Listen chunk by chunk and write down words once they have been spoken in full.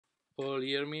all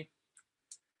hear me?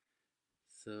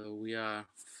 So we are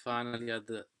finally at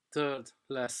the third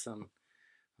lesson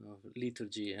of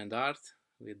liturgy and art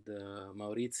with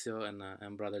Maurizio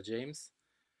and Brother James.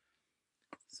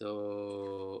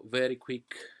 So very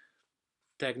quick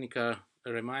technical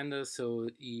reminder. So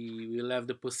you will have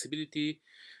the possibility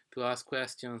to ask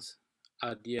questions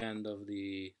at the end of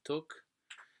the talk.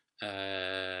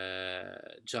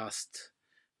 Just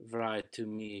write to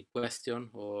me question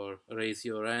or raise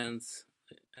your hands,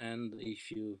 and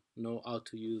if you know how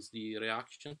to use the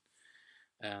reaction,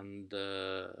 and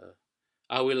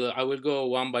I will go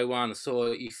one by one.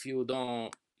 So if you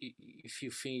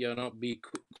think you're not being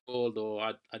called or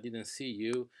I didn't see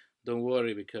you, don't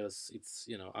worry, because it's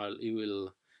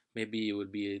maybe you will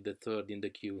be the third in the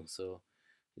queue, so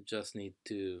you just need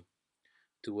to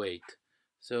wait.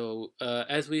 So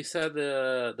as we said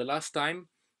the last time,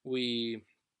 we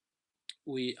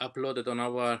uploaded on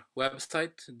our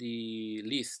website the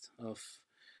list of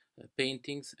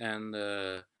paintings and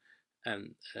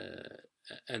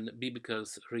biblical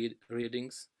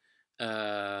readings,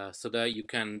 so that you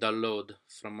can download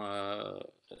from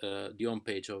the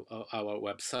homepage of our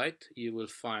website. You will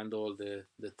find all the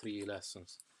 3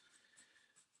 lessons.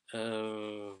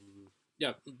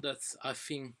 Yeah, that's, I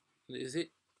think, is it.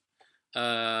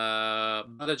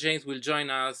 Brother James will join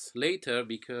us later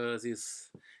because he's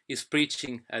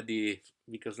preaching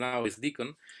because now he's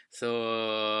deacon,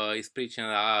 so he's preaching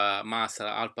mass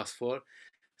at 4:30,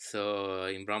 so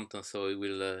in Brampton. So he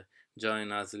will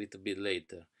join us a little bit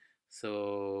later.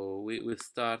 So we will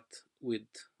start with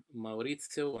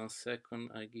Maurizio. 1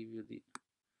 second, I give you the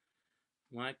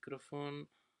microphone.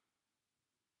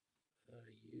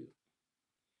 There you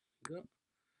go.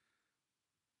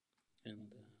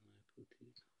 And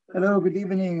hello, good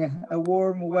evening. A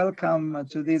warm welcome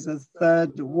to this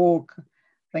third walk.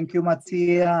 Thank you,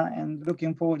 Mattia, and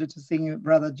looking forward to seeing you,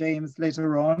 Brother James,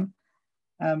 later on.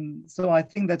 So I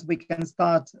think that we can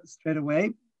start straight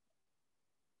away.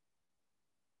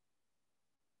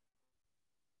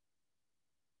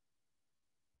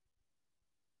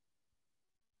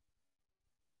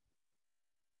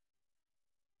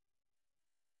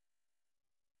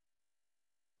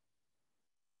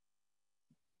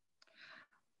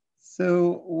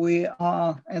 So we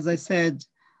are, as I said,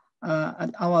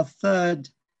 at our third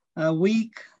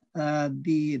week.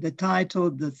 The title,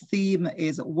 the theme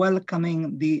is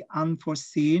Welcoming the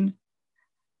Unforeseen.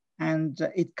 And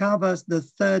it covers the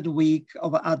third week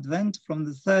of Advent from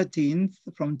the 13th,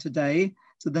 from today,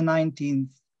 to the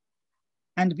 19th.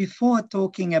 And before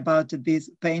talking about this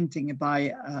painting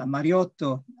by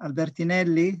Mariotto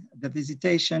Albertinelli, The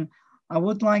Visitation, I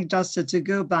would like just to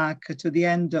go back to the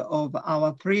end of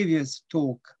our previous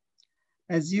talk.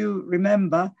 As you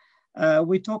remember,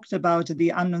 we talked about the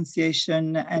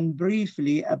Annunciation and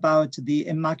briefly about the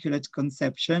Immaculate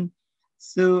Conception.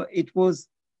 So it was,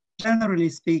 generally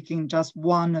speaking, just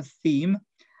one theme.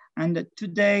 And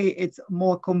today it's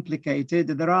more complicated.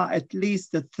 There are at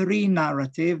least 3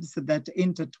 narratives that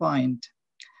intertwined.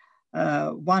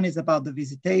 One is about the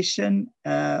Visitation,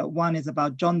 one is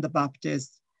about John the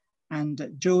Baptist,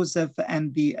 and Joseph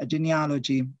and the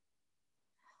genealogy.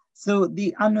 So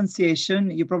the Annunciation,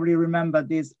 you probably remember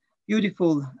this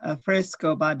beautiful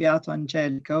fresco by Beato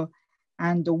Angelico,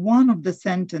 and one of the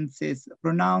sentences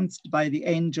pronounced by the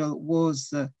angel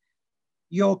was,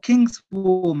 your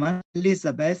kinswoman,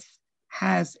 Elizabeth,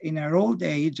 has in her old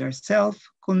age herself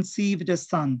conceived a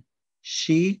son.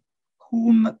 She,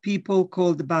 whom people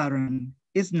called barren,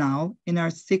 is now in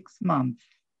her 6th month.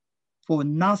 For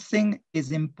nothing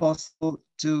is impossible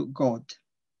to God.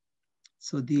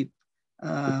 So the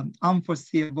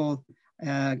unforeseeable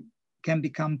can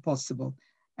become possible.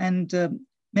 And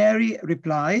Mary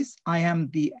replies, I am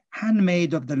the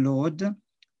handmaid of the Lord.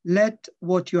 Let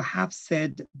what you have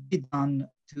said be done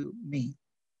to me.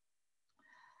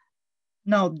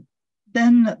 Now,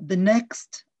 then the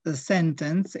next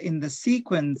sentence in the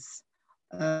sequence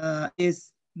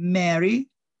is Mary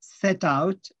set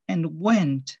out and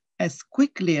went as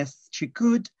quickly as she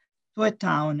could to a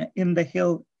town in the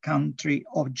hill country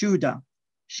of Judah.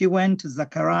 She went to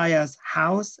Zachariah's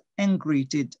house and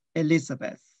greeted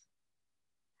Elizabeth.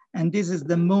 And this is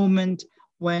the moment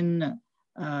when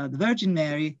the Virgin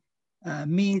Mary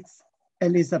meets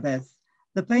Elizabeth.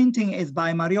 The painting is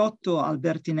by Mariotto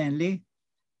Albertinelli.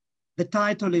 The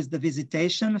title is The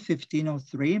Visitation,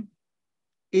 1503.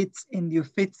 It's in the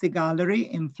Uffizi Gallery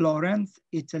in Florence,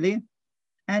 Italy.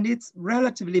 And it's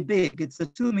relatively big. It's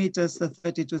 2 meters,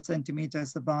 32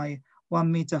 centimeters by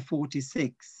 1 meter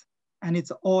 46. And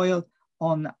it's oil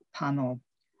on panel.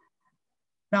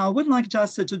 Now, I would like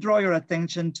just to draw your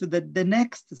attention to the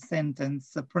next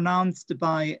sentence pronounced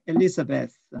by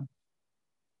Elizabeth.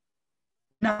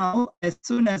 Now, as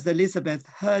soon as Elizabeth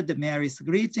heard Mary's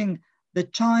greeting, the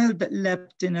child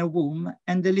leapt in her womb,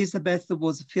 and Elizabeth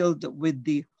was filled with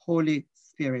the Holy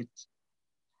Spirit.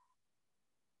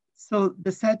 So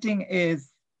the setting is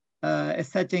a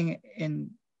setting in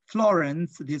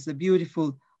Florence. There's a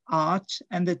beautiful arch,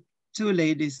 and the two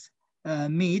ladies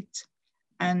meet.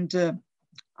 And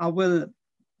I will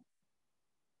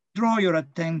draw your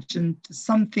attention to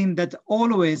something that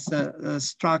always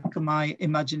struck my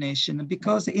imagination,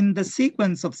 because in the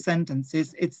sequence of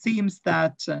sentences, it seems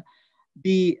that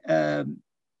the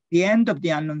end of the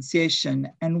Annunciation,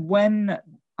 and when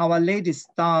Our Lady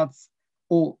starts,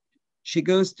 or she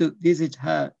goes to visit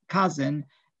her cousin,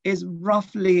 is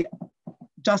roughly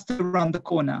just around the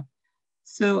corner.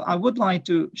 So I would like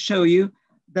to show you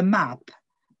the map,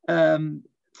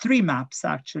 3 maps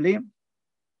actually,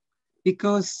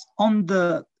 because on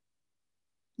the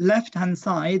left-hand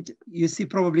side, you see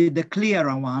probably the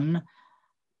clearer one,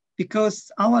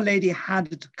 because Our Lady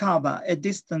had to cover a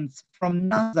distance from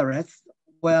Nazareth,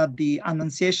 where the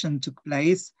Annunciation took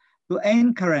place, to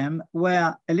Ein Kerem,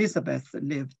 where Elizabeth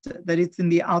lived, that it's in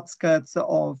the outskirts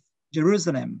of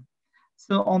Jerusalem.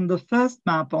 So on the first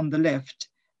map on the left,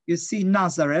 you see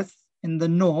Nazareth in the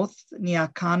north, near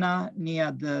Cana,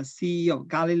 near the Sea of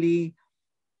Galilee,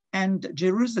 and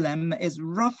Jerusalem is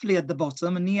roughly at the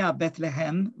bottom, near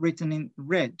Bethlehem, written in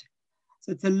red.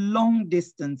 So it's a long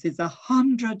distance, it's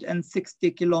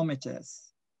 160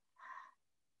 kilometers.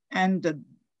 And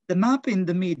the map in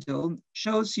the middle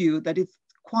shows you that it's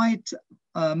quite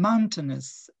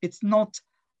mountainous, it's not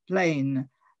plain.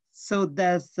 So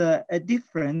there's a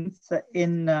difference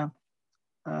in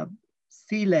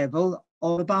sea level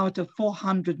of about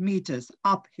 400 meters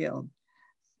uphill.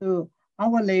 So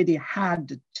Our Lady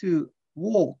had to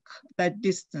walk that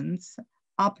distance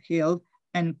uphill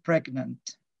and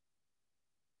pregnant.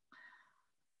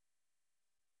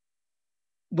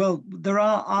 Well, there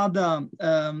are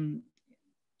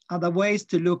other ways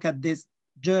to look at this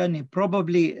journey.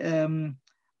 Probably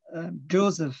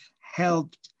Joseph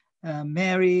helped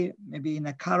Mary, maybe in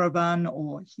a caravan,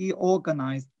 or he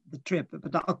organized the trip.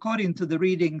 But according to the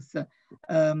readings,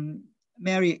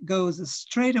 Mary goes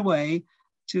straight away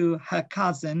to her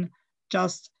cousin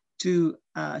just to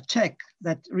check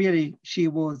that really she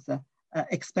was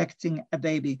expecting a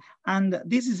baby. And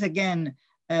this is again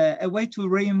a way to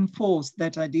reinforce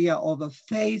that idea of a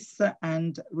faith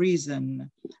and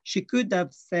reason. She could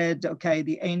have said, okay,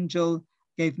 the angel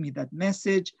gave me that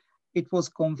message. It was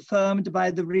confirmed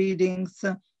by the readings,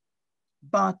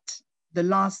 but the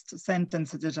last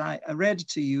sentence that I read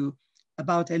to you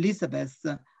about Elizabeth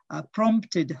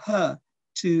prompted her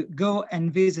to go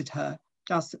and visit her,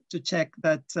 just to check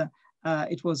that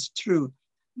it was true.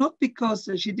 Not because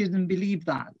she didn't believe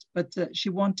that, but she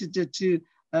wanted to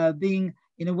being,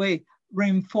 in a way,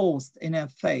 reinforced in her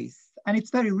faith. And it's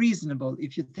very reasonable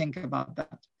if you think about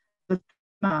that. The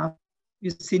map, you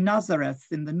see Nazareth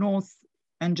in the north,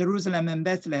 and Jerusalem and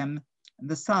Bethlehem in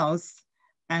the south.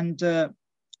 And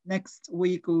next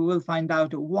week, we will find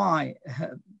out why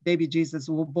baby Jesus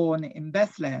was born in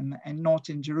Bethlehem and not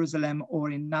in Jerusalem or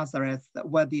in Nazareth,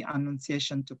 where the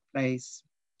Annunciation took place.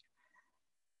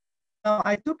 Now,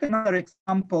 I took another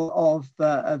example of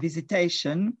a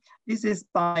visitation. This is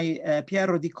by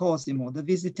Piero di Cosimo, the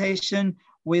visitation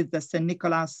with St.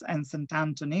 Nicholas and St.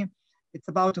 Anthony. It's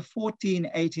about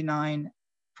 1489,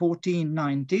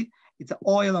 1490. It's an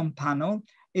oil on panel.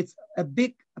 It's a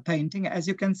big painting. As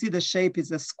you can see, the shape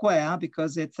is a square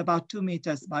because it's about 2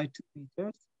 meters by 2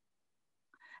 meters.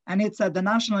 And it's at the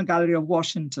National Gallery of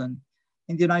Washington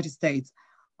in the United States.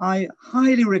 I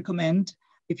highly recommend,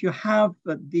 if you have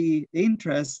the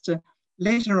interest,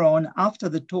 later on after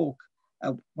the talk,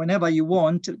 whenever you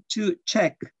want, to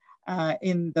check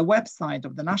in the website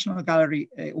of the National Gallery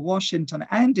Washington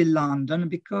and in London,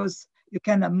 because you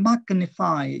can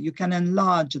magnify, you can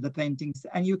enlarge the paintings,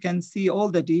 and you can see all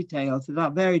the details that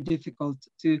are very difficult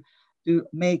to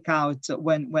make out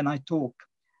when I talk.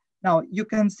 Now, you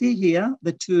can see here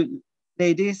the two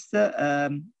ladies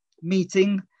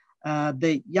meeting,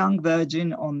 the young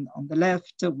virgin on the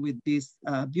left with this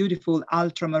beautiful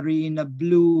ultramarine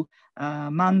blue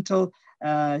mantle.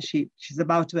 She's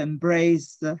about to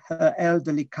embrace her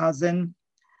elderly cousin.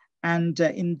 And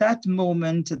in that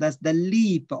moment, there's the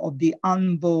leap of the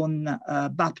unborn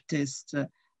Baptist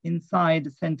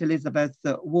inside St. Elizabeth's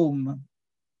womb.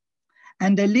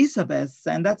 And Elizabeth,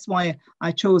 and that's why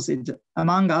I chose it,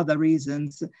 among other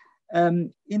reasons,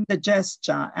 in the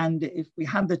gesture, and if we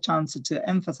had the chance to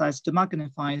emphasize, to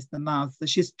magnify the mouth,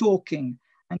 she's talking,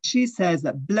 And she says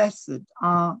that blessed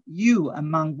are you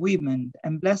among women,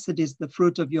 and blessed is the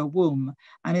fruit of your womb.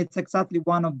 And it's exactly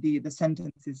one of the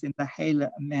sentences in the Hail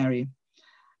Mary.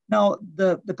 Now,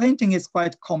 the painting is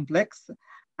quite complex,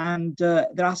 and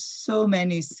there are so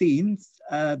many scenes.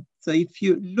 So if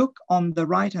you look on the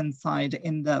right-hand side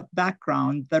in the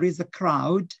background, there is a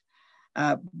crowd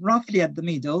roughly at the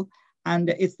middle, and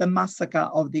it's the massacre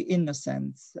of the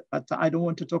innocents. But I don't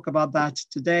want to talk about that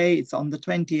today. It's on the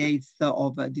 28th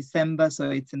of December, so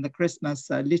it's in the Christmas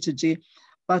liturgy.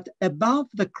 But above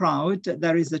the crowd,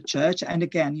 there is a church. And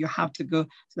again, you have to go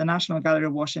to the National Gallery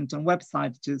of Washington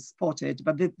website to spot it.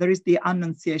 But there is the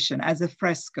Annunciation as a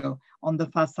fresco on the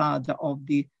facade of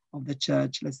the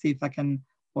church. Let's see if I can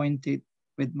point it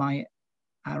with my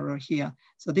arrow here.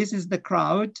 So this is the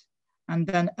crowd. And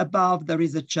then above there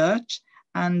is a church,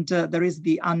 and there is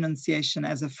the Annunciation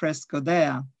as a fresco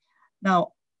there.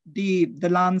 Now, the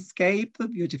landscape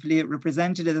beautifully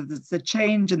represented. It's a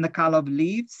change in the color of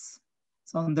leaves.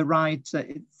 So on the right,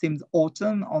 it seems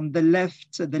autumn. On the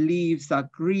left, the leaves are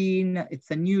green.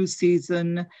 It's a new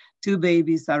season. 2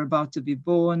 babies are about to be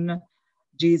born,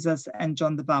 Jesus and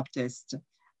John the Baptist.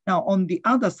 Now, on the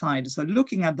other side, so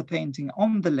looking at the painting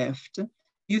on the left,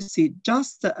 you see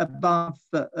just above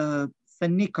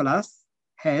St. Nicholas'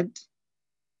 head,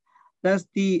 there's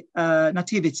the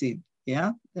Nativity,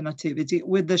 yeah, the Nativity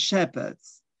with the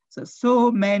shepherds.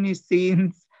 So many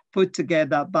scenes put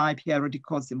together by Piero di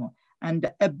Cosimo.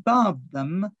 And above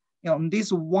them, on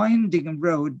this winding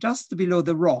road, just below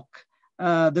the rock,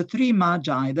 the 3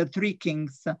 magi, the 3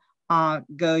 kings, are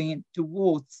going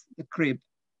towards the crib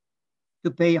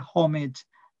to pay homage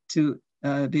to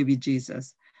baby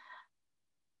Jesus.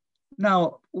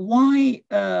 Now, why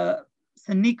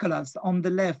St. Nicholas on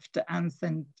the left and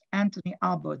St. Anthony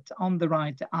Abbot on the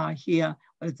right are here?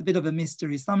 Well, it's a bit of a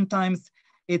mystery. Sometimes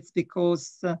it's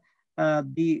because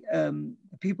the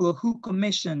people who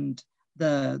commissioned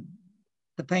the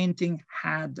painting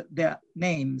had their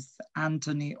names,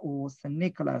 Anthony or St.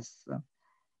 Nicholas.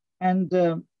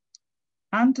 And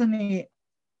Anthony,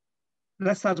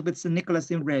 let's start with St.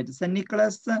 Nicholas in red. St.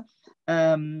 Nicholas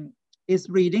is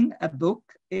reading a book,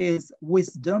 is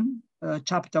Wisdom,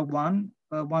 chapter 1,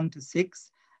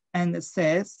 1-6, and it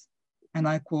says, and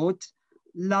I quote,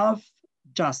 "Love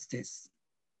justice.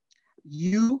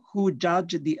 You who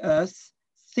judge the earth,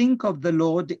 think of the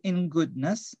Lord in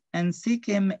goodness and seek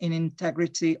him in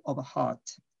integrity of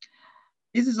heart."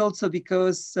 This is also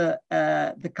because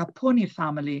the Caponi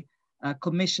family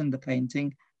commissioned the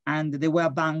painting, and they were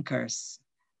bankers.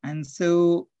 And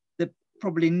so they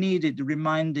probably needed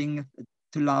reminding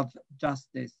to love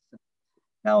justice.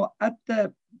 Now, at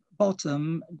the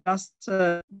bottom, just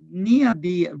near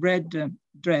the red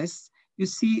dress, you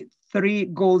see 3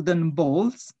 golden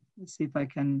balls. Let's see if I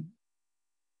can,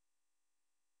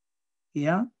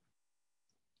 here.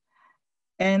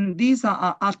 And these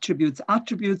are attributes.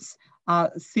 Attributes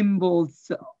are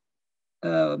symbols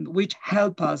which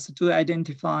help us to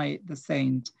identify the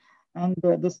saint. And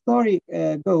the story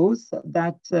goes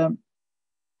that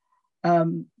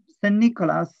St.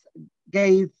 Nicholas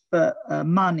gave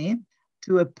money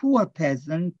to a poor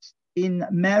peasant in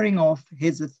marrying off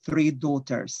his 3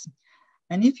 daughters.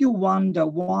 And if you wonder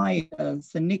why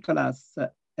St. Nicholas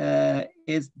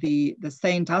is the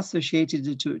saint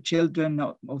associated to children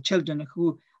or children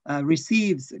who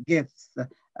receives gifts,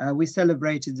 we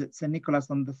celebrated St. Nicholas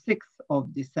on the 6th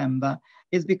of December,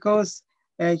 is because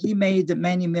he made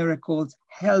many miracles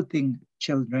helping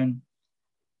children.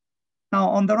 Now,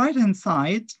 on the right-hand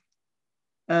side,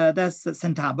 there's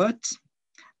St. Abbot,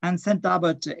 and St.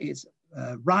 Abbot is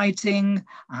writing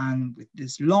and with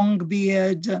this long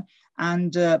beard,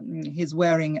 and he's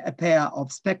wearing a pair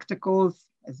of spectacles,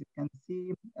 as you can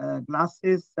see,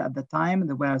 glasses at the time.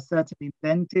 They were certainly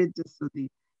invented, so you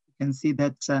can see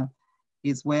that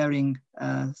he's wearing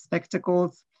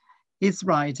spectacles. He's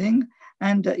writing,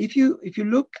 and if you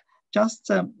look just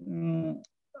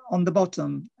on the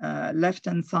bottom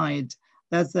left-hand side,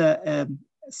 there's a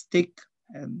stick.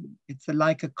 It's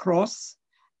like a cross,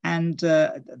 and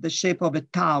the shape of a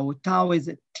tau. Tau is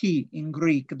a T in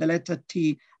Greek, the letter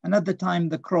T. And at the time,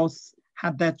 the cross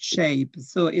had that shape.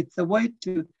 So it's a way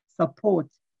to support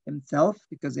himself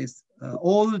because he's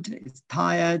old, he's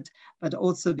tired, but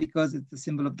also because it's the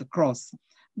symbol of the cross.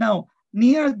 Now,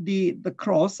 near the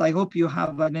cross, I hope you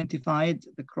have identified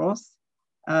the cross.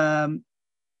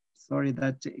 Sorry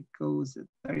that it goes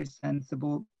very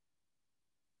sensible.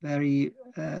 Very,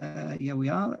 here we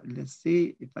are. Let's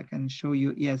see if I can show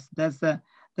you. Yes, there's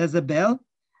a bell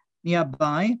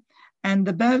nearby, and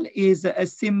the bell is a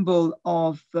symbol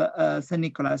of St.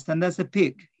 Nicholas, and there's a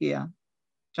pig here.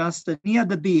 just near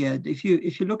the beard. If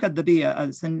you look at the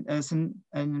beard, St.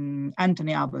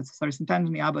 Anthony Abbott's, St.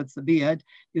 Anthony Abbott's beard,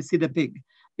 you see the pig,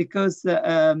 because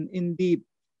in the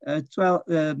 2nd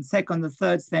and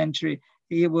 3rd century,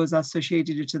 he was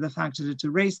associated to the fact that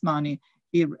to raise money,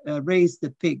 he raised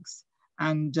the pigs,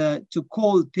 and to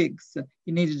call pigs,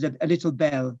 he needed a little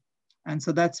bell. And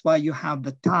so that's why you have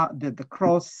the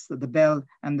cross, the bell,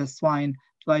 and the swine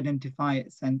to identify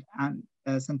St.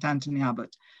 Anthony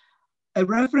Abbot. A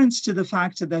reference to the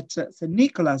fact that St.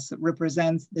 Nicholas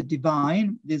represents the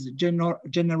divine, this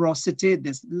generosity,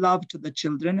 this love to the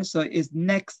children. So is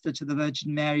next to the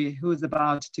Virgin Mary, who is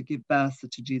about to give birth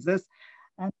to Jesus.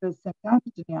 And St.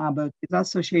 Anthony Abbot is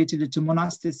associated to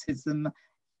monasticism.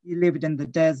 He lived in the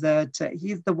desert.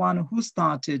 He's the one who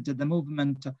started the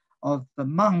movement of the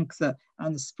monks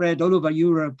and spread all over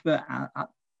Europe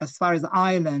as far as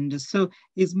Ireland. So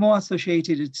he's more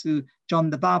associated to John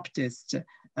the Baptist,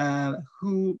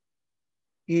 who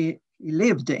he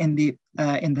lived in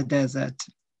the desert.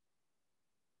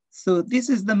 So this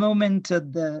is the moment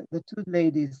the two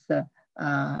ladies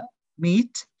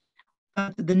meet.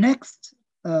 But the next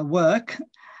work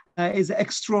is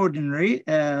extraordinary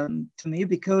to me,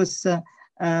 because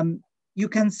you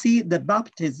can see the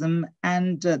baptism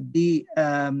and the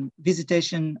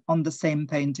visitation on the same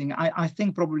painting. I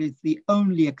think probably it's the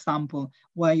only example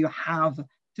where you have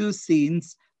two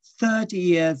scenes 30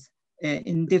 years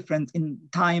in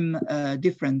time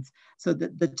difference. So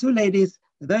the two ladies,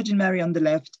 the Virgin Mary on the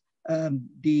left,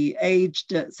 the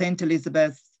aged Saint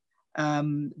Elizabeth,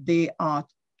 they are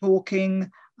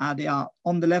talking. They are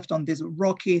on the left on this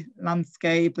rocky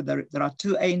landscape. There are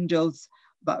two angels,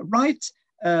 but right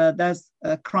there's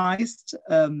Christ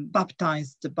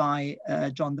baptized by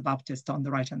John the Baptist on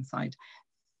the right-hand side.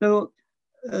 So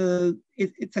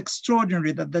it's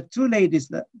extraordinary that the two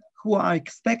ladies who are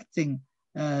expecting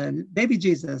baby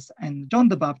Jesus and John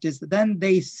the Baptist, then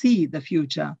they see the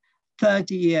future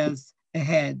 30 years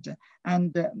ahead.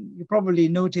 And you probably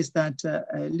noticed that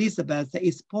Elizabeth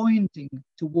is pointing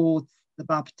towards the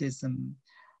baptism.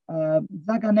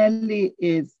 Zaganelli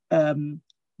is an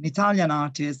Italian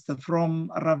artist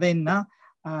from Ravenna,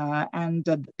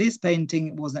 and this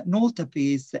painting was an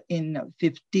altarpiece in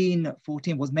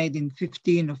 1514, was made in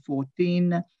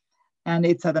 1514, and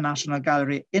it's at the National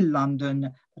Gallery in London,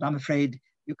 but I'm afraid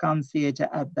you can't see it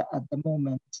at the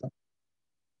moment.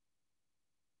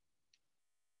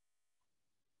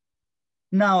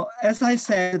 Now, as I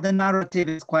said, the narrative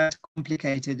is quite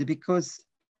complicated because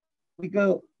we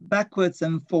go backwards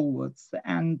and forwards,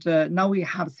 and now we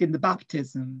have seen the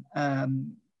baptism,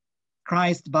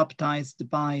 Christ baptized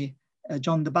by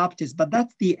John the Baptist, but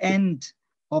that's the end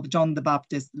of John the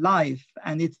Baptist's life,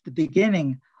 and it's the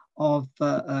beginning of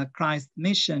Christ's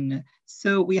mission.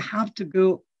 So we have to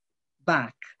go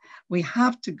back. We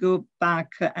have to go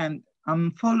back, and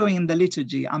I'm following the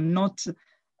liturgy. I'm not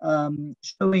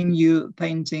showing you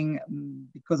painting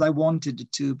because I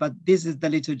wanted to, but this is the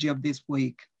liturgy of this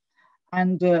week.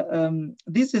 And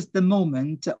this is the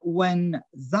moment when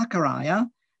Zachariah,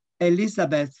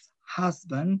 Elizabeth's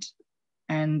husband,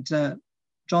 and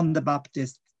John the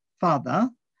Baptist's father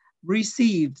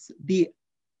receives the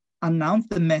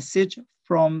message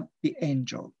from the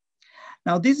angel.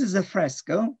 Now, this is a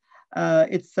fresco.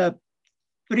 It's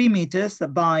 3 meters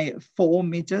by 4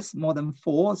 meters, more than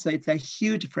 4. So it's a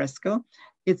huge fresco.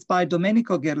 It's by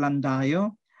Domenico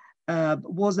Ghirlandaio.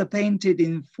 Was painted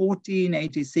in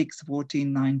 1486,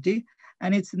 1490,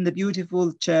 and it's in the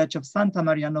beautiful church of Santa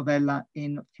Maria Novella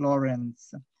in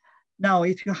Florence. Now,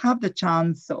 if you have the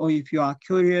chance, or if you are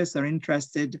curious or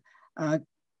interested,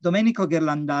 Domenico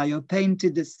Ghirlandaio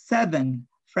painted 7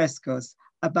 frescoes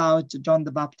about John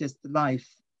the Baptist's life.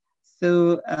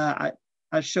 So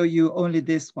I'll show you only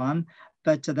this one,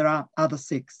 but there are other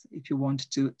 6 if you want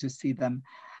to see them.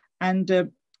 And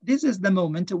this is the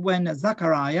moment when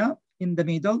Zachariah, in the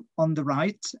middle, on the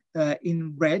right,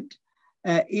 in red,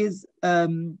 is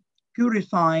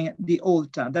purifying the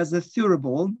altar. There's a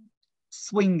thurible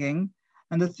swinging,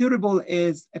 and the thurible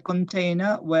is a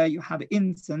container where you have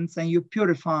incense and you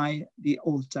purify the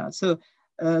altar. So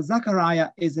Zachariah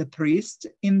is a priest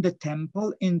in the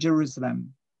temple in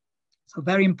Jerusalem. So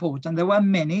very important. There were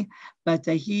many, but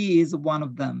he is one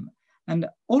of them. And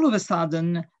all of a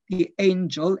sudden, the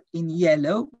angel in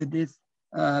yellow with this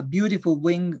beautiful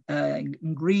wing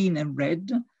in green and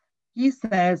red, he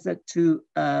says to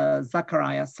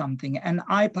Zachariah something, and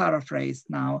I paraphrase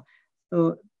now.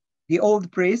 So the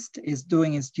old priest is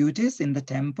doing his duties in the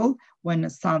temple when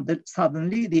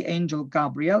suddenly the angel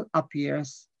Gabriel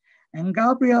appears, and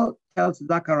Gabriel tells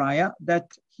Zachariah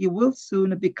that he will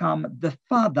soon become the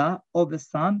father of a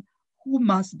son who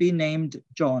must be named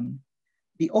John.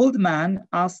 The old man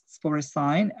asks for a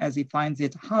sign as he finds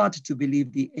it hard to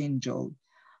believe the angel.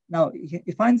 Now,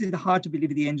 he finds it hard to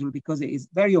believe the angel because he is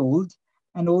very old,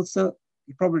 and also,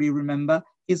 you probably remember,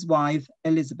 his wife,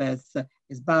 Elizabeth,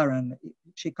 is barren.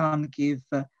 She can't give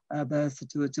birth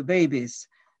to babies.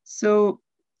 So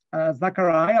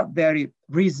Zachariah very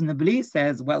reasonably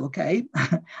says, well, okay,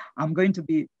 I'm going to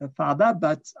be a father,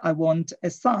 but I want a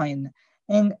sign.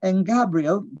 And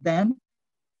Gabriel then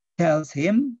tells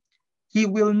him he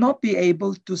will not be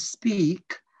able to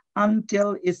speak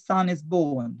until his son is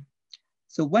born.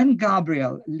 So when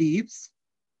Gabriel leaves,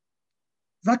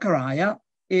 Zachariah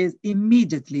is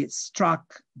immediately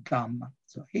struck dumb.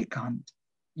 So he can't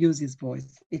use his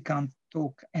voice. He can't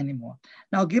talk anymore.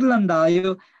 Now,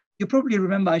 Ghirlandaio, you probably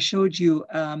remember I showed you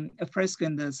a fresco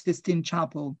in the Sistine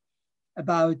Chapel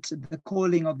about the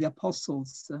calling of the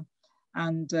apostles.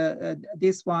 And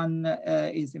this one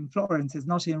is in Florence, it's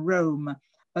not in Rome.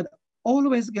 But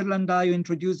always Ghirlandaio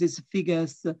introduces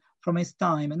figures from his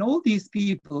time. And all these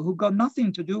people who got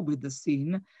nothing to do with the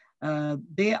scene,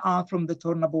 they are from the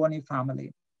Tornabuoni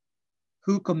family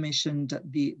who commissioned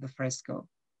the fresco.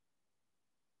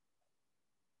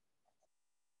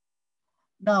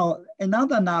 Now,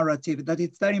 another narrative that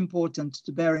it's very important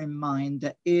to bear in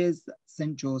mind is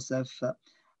St. Joseph,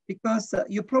 because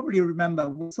you probably remember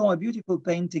we saw a beautiful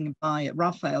painting by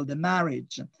Raphael, The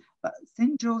Marriage. But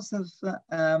St. Joseph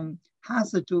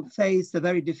has to face a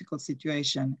very difficult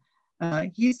situation.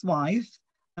 His wife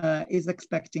is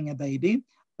expecting a baby,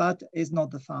 but is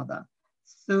not the father.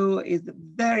 So is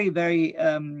very, very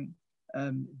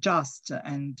just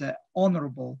and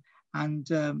honorable. And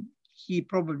he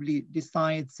probably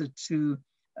decides to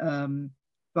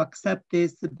accept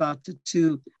this, but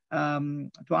to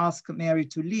ask Mary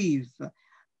to leave.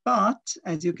 But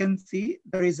as you can see,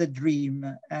 there is a dream,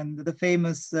 and the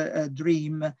famous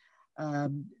dream,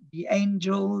 the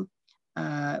angel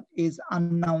is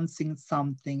announcing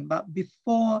something. But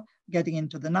before getting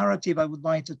into the narrative, I would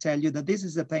like to tell you that this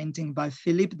is a painting by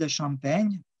Philippe de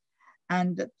Champaigne.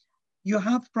 And you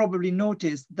have probably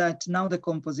noticed that now the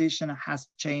composition has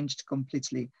changed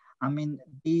completely. I mean,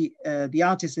 the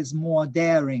artist is more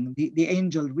daring. The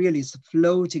angel really is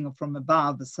floating from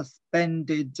above,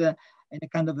 suspended in a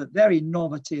kind of a very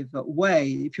innovative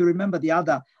way. If you remember the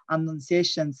other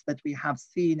annunciations that we have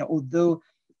seen, although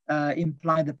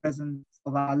imply the presence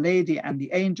of Our Lady and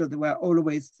the angel, they were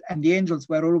always, and the angels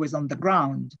were always on the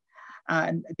ground.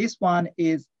 And this one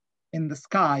is in the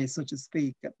sky, so to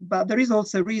speak. But there is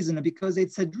also a reason, because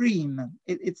it's a dream.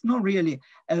 It's not really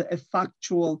a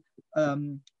factual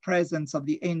presence of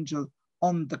the angel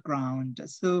on the ground.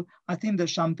 So I think the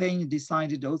Champagne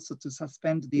decided also to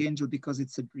suspend the angel because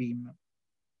it's a dream.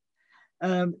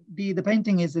 The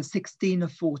painting is a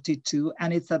 1642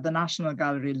 and it's at the National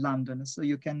Gallery in London. So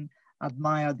you can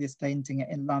admire this painting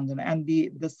in London. And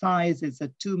the size is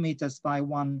 2 meters by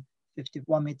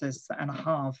 1.51 meters and a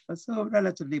half, so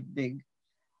relatively big.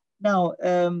 Now,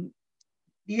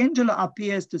 the angel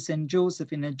appears to St.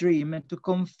 Joseph in a dream to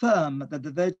confirm that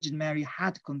the Virgin Mary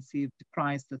had conceived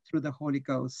Christ through the Holy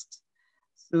Ghost.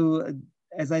 So,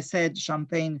 as I said,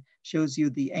 Champagne shows you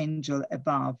the angel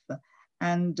above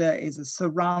and is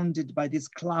surrounded by this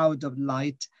cloud of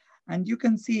light. And you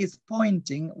can see he's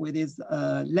pointing with his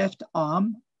left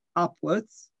arm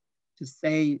upwards to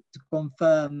say, to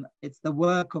confirm it's the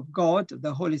work of God,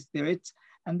 the Holy Spirit.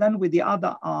 And then with the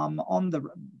other arm on the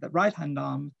right-hand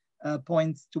arm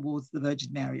points towards the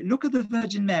Virgin Mary. Look at the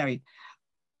Virgin Mary.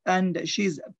 And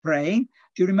she's praying.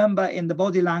 Do you remember in the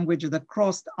body language, the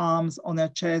crossed arms on her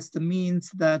chest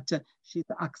means that she's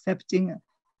accepting,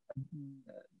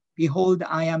 behold,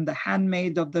 I am the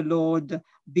handmaid of the Lord,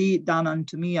 be done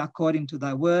unto me according to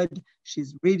thy word.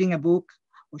 She's reading a book,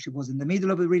 or she was in the middle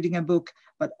of reading a book.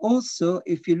 But also,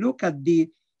 if you look at the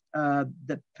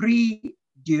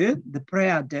prie-dieu, the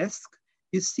prayer desk,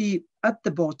 you see at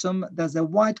the bottom, there's a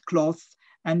white cloth.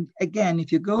 And again,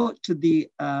 if you go to the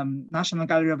National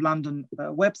Gallery of London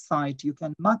website, you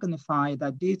can magnify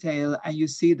that detail and you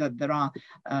see that there are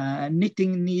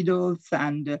knitting needles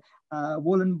and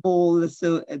woolen balls,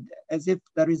 so as if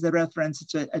there is a reference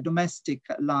to a domestic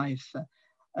life.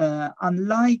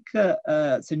 Unlike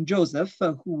St. Joseph,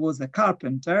 who was a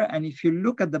carpenter, and if you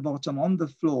look at the bottom on the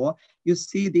floor, you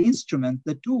see the instruments,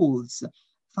 the tools.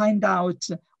 Find out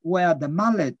where the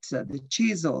mallet, the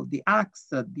chisel, the axe,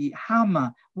 the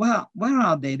hammer, where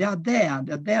are they? They are there.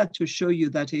 They're there to show you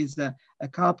that he's a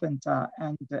carpenter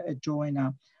and a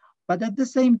joiner. But at the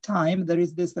same time, there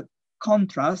is this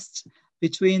contrast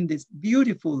between this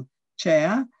beautiful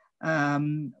chair.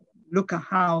 Look at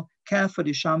how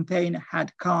carefully Champagne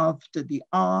had carved the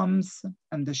arms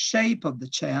and the shape of the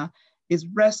chair is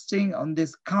resting on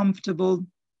this comfortable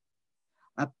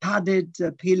padded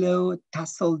pillow,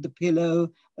 tasseled pillow,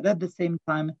 but at the same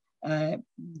time,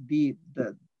 the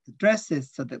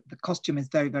dresses, so the costume is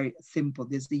very, very simple.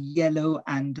 There's the yellow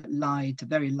and light,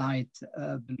 very light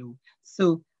blue.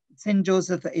 So St.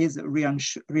 Joseph is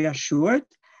reassured.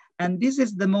 And this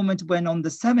is the moment when on the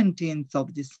 17th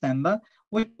of December,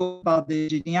 we talk about the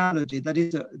genealogy that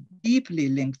is deeply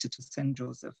linked to St.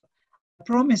 Joseph. I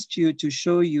promised you to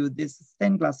show you this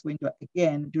stained glass window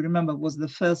again. Do you remember, it was the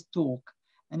first talk,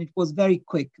 and it was very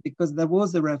quick because there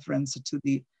was a reference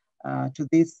to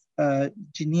this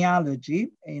genealogy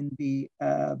in the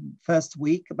first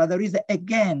week, but there is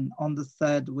again on the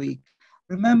third week.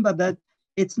 Remember that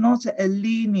it's not a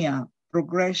linear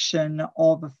progression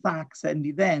of facts and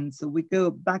events. We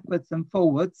go backwards and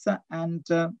forwards, and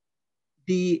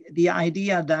the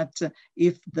idea that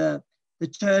if the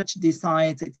church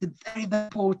decides, it's very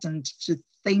important to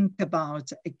think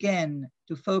about, again,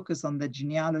 to focus on the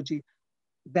genealogy,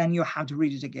 then you have to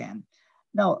read it again.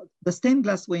 Now, the stained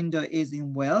glass window is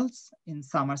in Wales, in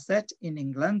Somerset, in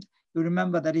England. You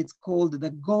remember that it's called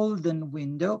the golden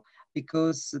window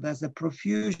because there's a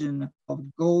profusion of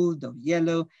gold, of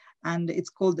yellow, and it's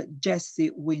called the Jesse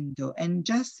window. And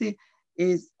Jesse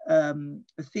is a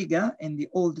figure in the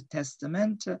Old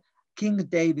Testament, King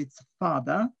David's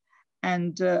father,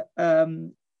 and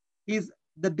he's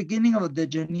the beginning of the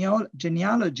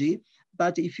genealogy.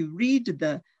 But if you read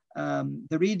the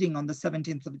reading on the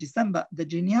 17th of December, the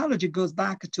genealogy goes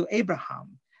back to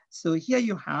Abraham. So here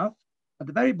you have at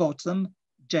the very bottom,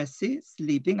 Jesse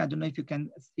sleeping. I don't know if you can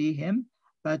see him,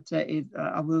 but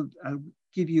I'll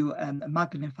give you a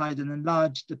magnified and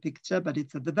enlarged picture, but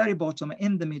it's at the very bottom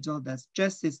in the middle, there's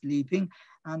Jesse sleeping.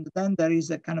 And then there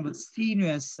is a kind of a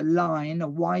sinuous line, a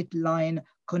white line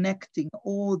connecting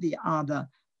all the other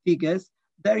figures.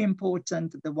 Very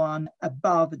important, the one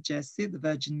above Jesse, the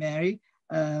Virgin Mary,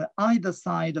 either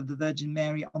side of the Virgin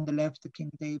Mary, on the left,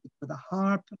 King David with a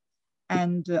harp,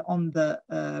 and on the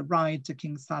right,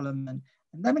 King Solomon.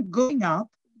 And then going up,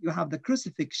 you have the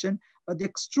crucifixion, but the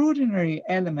extraordinary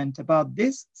element about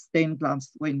this stained glass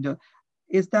window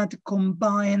is that it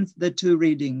combines the two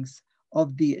readings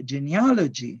of the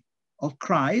genealogy of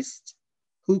Christ,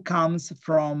 who comes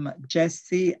from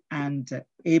Jesse and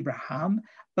Abraham,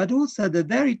 but also at the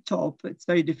very top, it's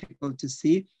very difficult to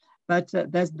see, but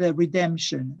there's the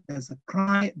redemption. There's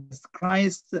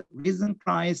Christ, risen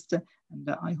Christ, and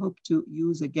I hope to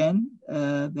use again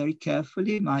very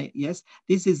carefully yes,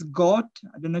 this is God.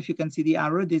 I don't know if you can see the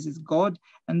arrow, this is God.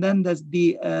 And then there's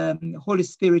the Holy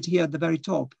Spirit here at the very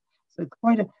top. So it's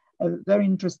quite a very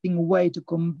interesting way to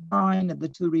combine the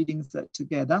two readings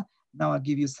together. Now I'll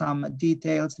give you some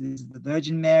details. This is the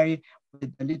Virgin Mary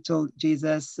with the little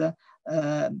Jesus,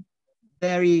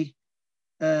 very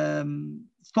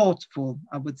thoughtful,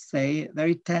 I would say,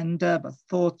 very tender, but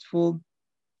thoughtful.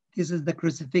 This is the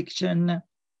crucifixion.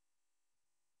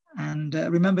 And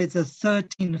remember, it's a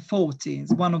 1340.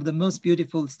 It's one of the most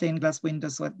beautiful stained glass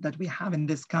windows that we have in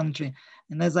this country.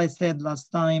 And as I said last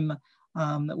time,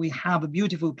 we have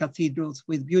beautiful cathedrals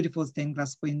with beautiful stained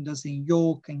glass windows in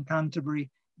York, in Canterbury,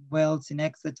 Wales, in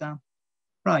Exeter.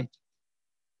 Right,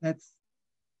 let's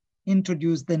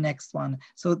introduce the next one.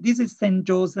 So this is St.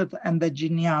 Joseph and the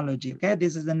genealogy, okay?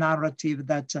 This is the narrative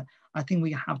that I think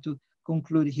we have to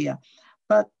conclude here.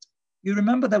 But you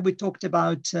remember that we talked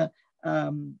about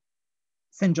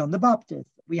St. John the Baptist.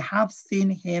 We have seen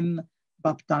him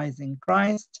baptizing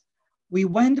Christ. We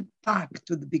went back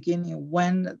to the beginning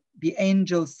when the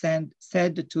angel said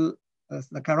to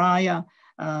Zechariah,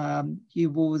 he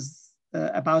was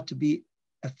about to be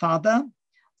a father.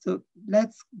 So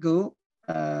let's go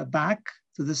back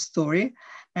to the story.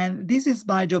 And this is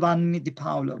by Giovanni di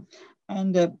Paolo.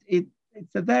 And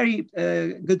it's a very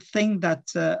good thing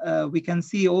that we can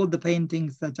see all the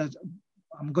paintings that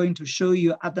I'm going to show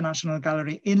you at the National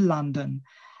Gallery in London.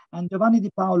 And Giovanni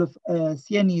di Paolo, a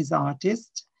Sienese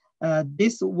artist,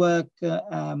 this work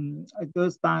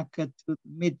goes back to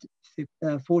mid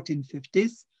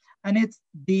 1450s, and it's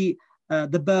the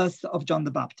birth of John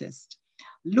the Baptist.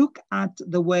 Look at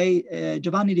the way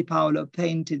Giovanni di Paolo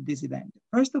painted this event.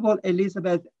 First of all,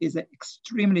 Elizabeth is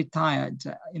extremely tired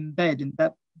in bed, in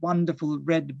that wonderful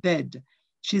red bed.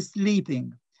 She's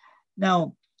sleeping.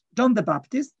 Now, John the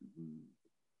Baptist,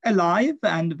 alive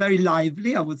and very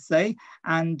lively, I would say,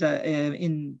 and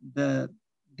in the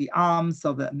arms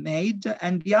of a maid.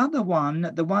 And the other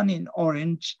one, the one in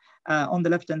orange on the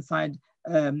left-hand side,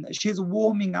 she's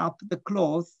warming up the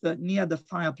cloth near the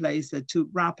fireplace to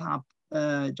wrap up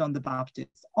John the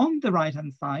Baptist. On the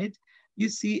right-hand side, you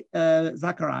see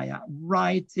Zachariah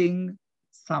writing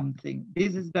something.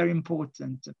 This is very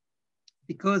important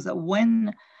because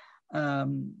when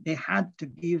they had to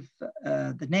give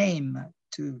the name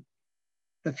to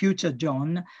the future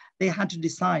John, they had to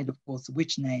decide, of course,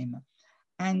 which name.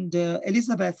 And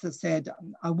Elizabeth said,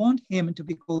 I want him to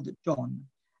be called John.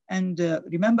 And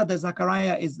remember that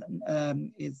Zachariah is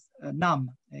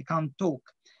numb, he can't talk.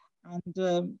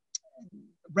 And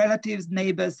relatives,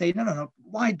 neighbors say, no, no, no,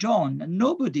 why John?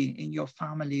 Nobody in your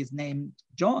family is named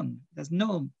John. There's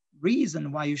no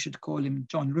reason why you should call him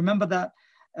John. Remember that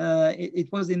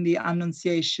it was in the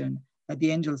Annunciation that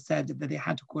the angel said that they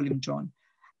had to call him John.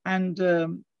 And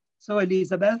so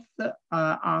Elizabeth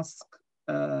asked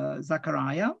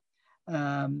Zachariah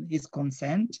his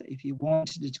consent if he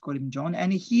wanted to call him John,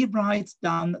 and he writes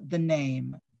down the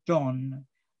name John.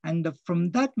 And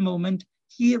from that moment,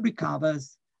 he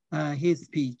recovers his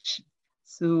speech,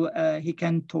 so he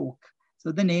can talk.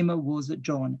 So the name was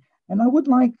John. And I would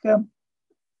like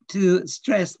to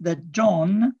stress that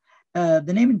John,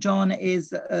 the name John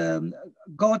is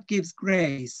God gives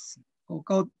grace, or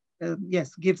God,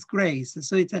 yes, gives grace.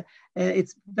 So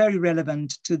it's very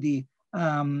relevant to the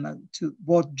to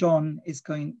what John is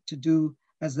going to do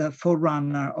as a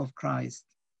forerunner of Christ.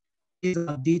 These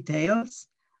are details.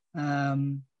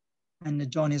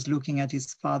 And John is looking at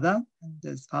his father, and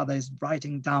his father is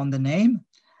writing down the name.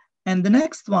 And the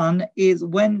next one is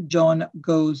when John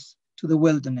goes to the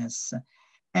wilderness.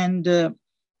 And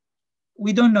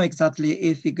we don't know exactly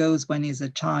if he goes when he's a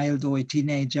child or a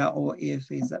teenager or if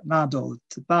he's an adult,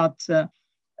 but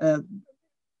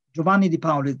Giovanni di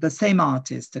Paolo, the same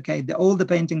artist, okay? All the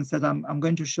paintings that I'm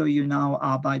going to show you now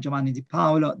are by Giovanni di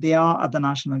Paolo. They are at the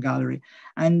National Gallery.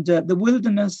 And the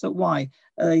wilderness, why?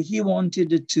 He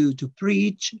wanted to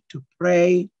preach, to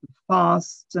pray, to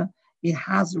fast. He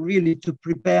has really to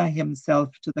prepare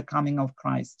himself to the coming of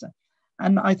Christ.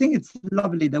 And I think it's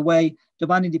lovely the way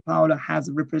Giovanni di Paolo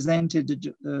has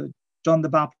represented John the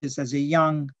Baptist as a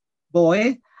young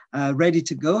boy, ready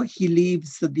to go. He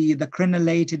leaves the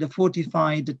crenellated,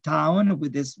 fortified town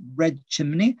with this red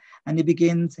chimney, and he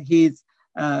begins his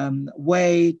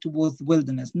way towards the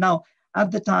wilderness. Now, at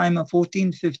the time of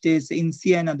 1450s in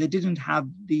Siena, they didn't have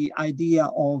the idea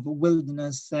of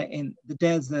wilderness in the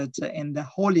desert, in the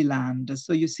Holy Land.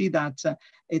 So you see that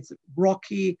it's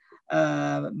rocky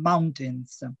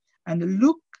mountains. And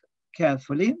look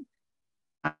carefully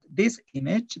at this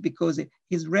image, because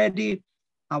he's ready,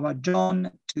 our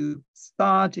John, to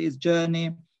start his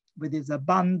journey with his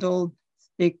bundle,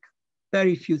 stick,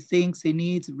 very few things he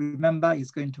needs. Remember,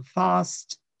 he's going to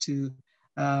fast, to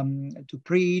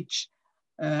preach,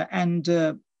 and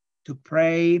to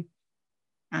pray.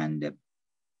 And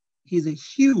he's a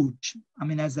huge, I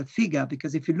mean, as a figure,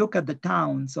 because if you look at the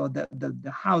towns or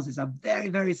the houses are very,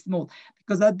 very small,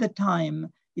 because at the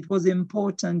time it was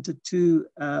important to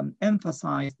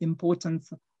emphasize the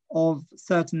importance of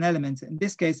certain elements. In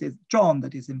this case, it's John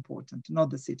that is important, not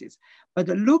the cities. But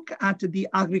look at the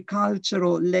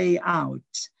agricultural layout.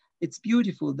 It's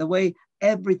beautiful, the way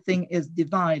everything is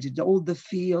divided, all the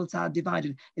fields are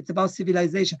divided. It's about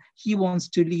civilization. He wants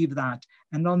to leave that.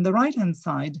 And on the right-hand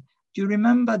side, do you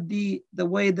remember the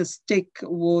way the stick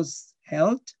was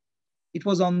held? It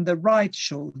was on the right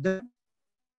shoulder,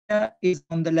 is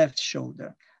on the left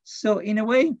shoulder. So in a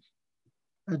way,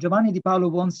 Giovanni di Paolo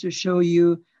wants to show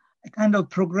you a kind of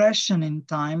progression in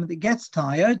time. It gets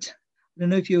tired. I don't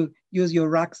know if you use your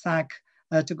rucksack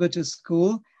to go to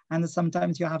school, and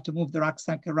sometimes you have to move the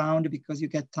rucksack around because you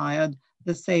get tired.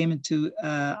 The same to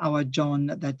our John,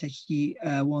 that he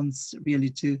wants really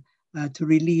to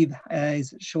relieve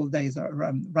his shoulder, his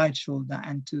right shoulder,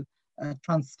 and to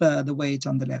transfer the weight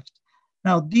on the left.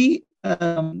 Now, this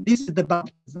is the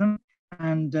baptism,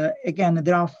 and again,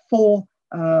 there are 4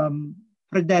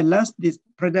 predellas. These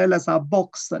predellas are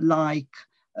box-like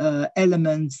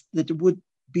elements that would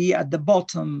be at the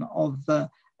bottom of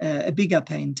a bigger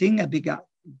painting, a bigger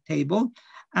table.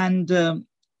 And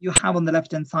you have on the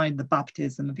left-hand side the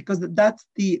baptism, because that's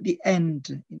the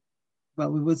end. Well,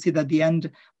 we will see that the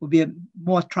end will be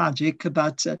more tragic,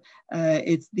 but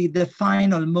it's the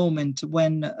final moment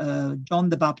when John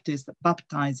the Baptist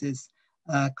baptizes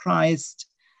Christ.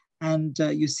 And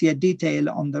you see a detail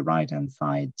on the right-hand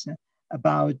side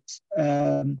about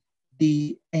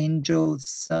the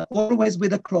angels, always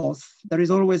with a cloth. There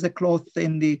is always a cloth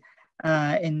in these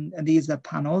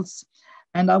panels.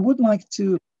 And I would like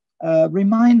to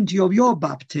remind you of your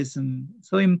baptism,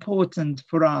 so important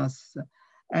for us.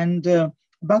 And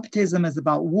baptism is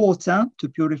about water to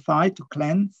purify, to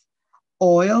cleanse,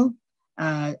 oil,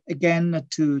 again,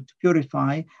 to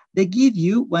purify. They give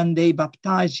you, when they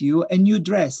baptize you, a new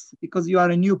dress because you are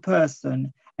a new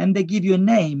person. And they give you a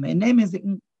name. A name is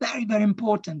very, very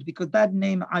important because that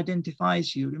name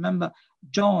identifies you. Remember,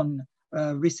 John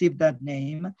received that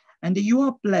name. And you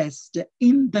are blessed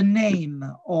in the name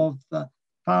of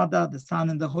Father, the Son,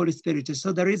 and the Holy Spirit.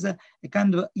 So there is a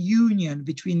kind of union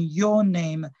between your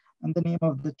name and the name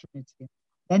of the Trinity.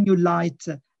 Then you light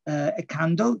a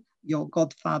candle. Your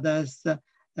godfathers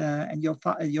and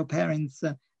your parents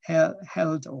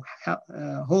held or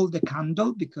hold the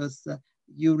candle because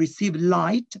you receive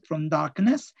light from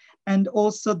darkness, and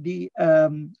also the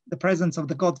presence of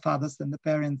the godfathers and the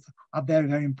parents are very,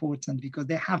 very important because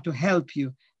they have to help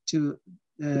you to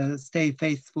stay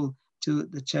faithful to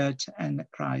the church and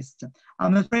Christ.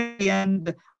 I'm afraid the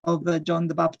end of John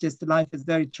the Baptist's life is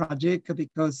very tragic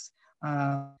because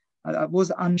I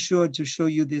was unsure to show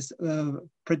you this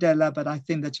predella, but I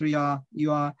think that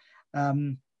you are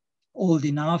old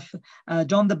enough.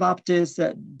 John the Baptist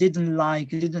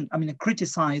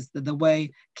criticized the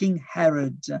way King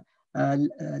Herod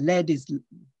led his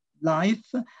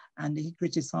life, and he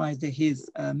criticized his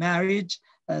marriage.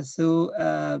 So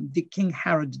the King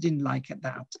Herod didn't like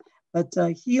that. But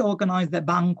he organized a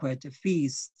banquet, a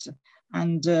feast,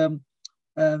 and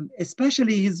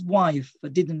especially his wife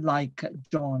didn't like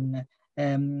John,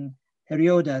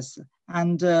 Herodias.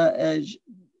 And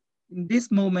in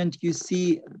this moment, you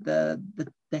see the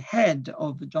head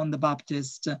of John the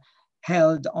Baptist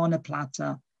held on a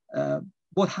platter.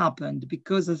 What happened?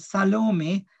 Because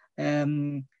Salome,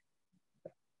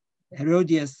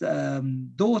 Herodias'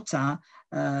 daughter,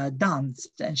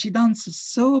 danced, and she danced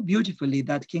so beautifully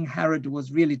that King Herod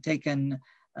was really taken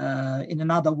in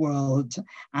another world.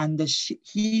 And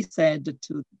he said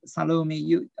to Salome,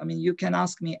 you can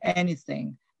ask me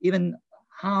anything, even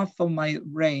half of my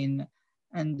reign.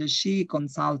 And she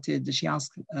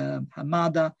asked her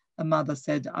mother. Her mother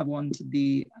said, I want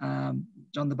the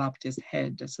John the Baptist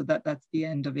head. So that's the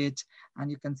end of it.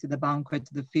 And you can see the banquet,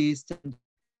 the feast,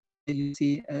 and you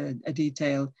see a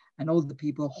detail, and all the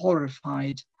people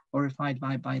horrified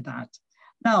by that.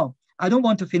 Now, I don't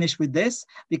want to finish with this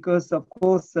because, of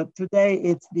course, today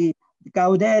it's the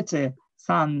Gaudete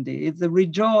Sunday. It's a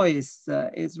rejoice.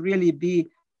 It's really be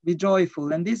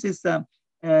joyful. And this is a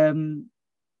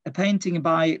painting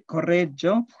by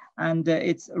Correggio, and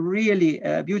it's really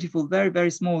beautiful, very,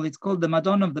 very small. It's called the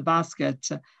Madonna of the Basket.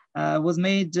 Was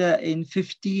made in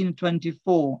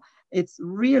 1524. It's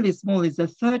really small. It's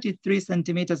 33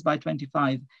 centimeters by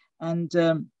 25. And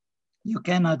you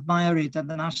can admire it at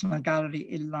the National Gallery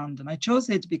in London. I chose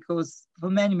it because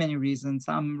for many, many reasons.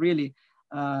 I'm really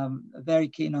very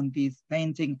keen on this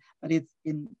painting, but it's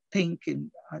in pink,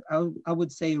 and I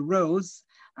would say rose.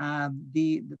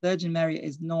 The Virgin Mary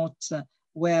is not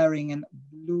wearing a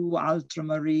blue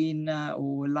ultramarine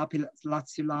or lapis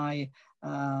lazuli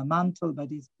mantle,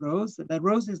 but it's rose. The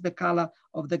rose is the color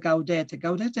of the Gaudete.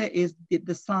 Gaudete is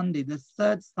the Sunday, the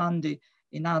third Sunday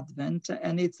in Advent,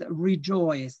 and it's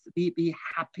rejoice, be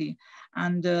happy.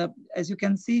 And as you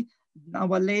can see,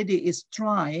 Our Lady is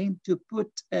trying to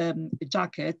put a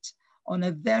jacket on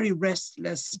a very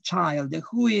restless child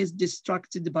who is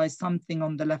distracted by something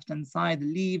on the left-hand side,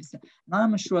 leaves. And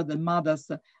I'm sure the mothers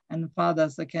and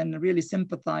fathers can really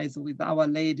sympathize with Our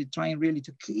Lady, trying really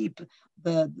to keep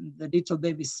the little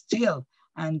baby still,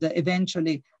 and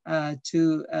eventually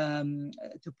to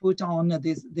put on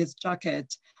this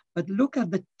jacket. But look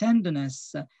at the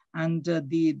tenderness and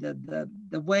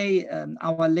the way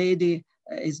Our Lady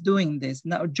is doing this.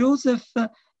 Now, Joseph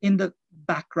in the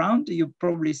background, you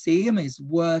probably see him, is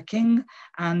working,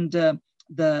 and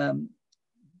the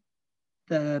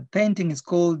painting is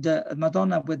called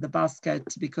Madonna with the Basket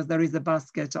because there is a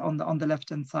basket on the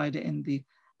left-hand side in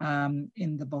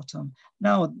the bottom.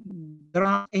 Now, there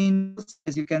are angels,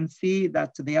 as you can see,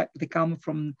 that they come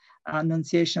from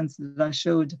annunciations that I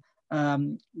showed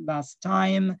last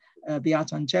time,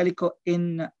 Beato Angelico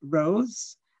in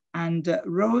rose. And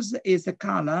rose is a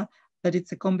color that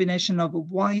it's a combination of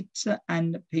white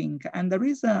and pink. And there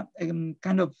is a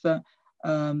kind of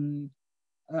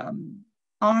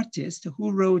artist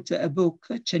who wrote a book,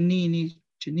 Cennino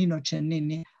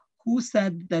Cennini, who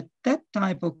said that that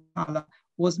type of color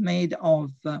was made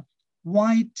of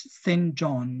white St.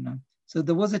 John. So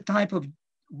there was a type of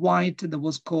white that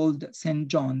was called St.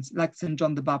 John's, like St.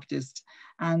 John the Baptist,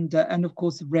 and of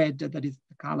course red, that is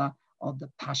the color of the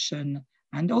Passion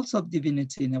and also of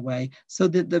divinity in a way. So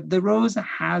the rose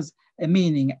has a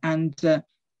meaning, and the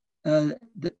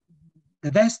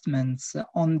vestments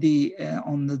on the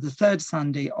third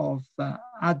Sunday of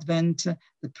Advent,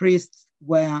 the priests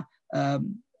wear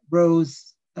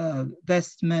rose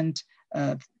vestment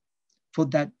for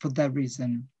that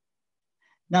reason.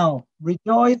 Now,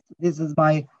 rejoice. This is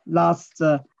my last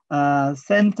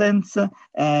sentence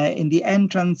in the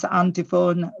entrance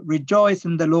antiphon. Rejoice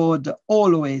in the Lord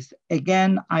always.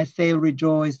 Again, I say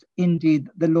rejoice. Indeed,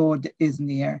 the Lord is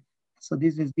near. So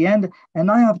this is the end.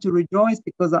 And I have to rejoice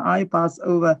because I pass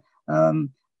over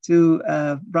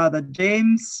to Brother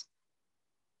James.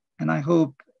 And I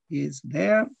hope he's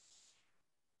there.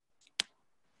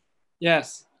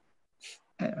 Yes.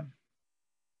 All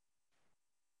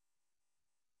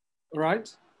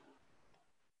right.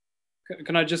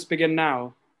 Can I just begin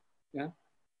now? Yeah?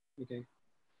 Okay.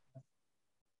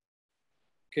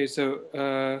 Okay,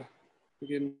 so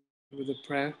begin with a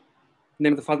prayer. In the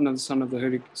name of the Father, and of the Son, and of the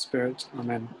Holy Spirit.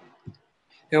 Amen.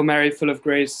 Hail Mary, full of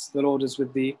grace, the Lord is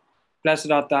with thee. Blessed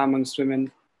art thou amongst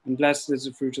women, and blessed is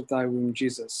the fruit of thy womb,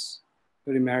 Jesus.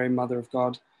 Holy Mary, Mother of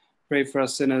God, pray for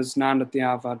us sinners, now and at the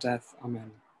hour of our death.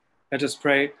 Amen. Let us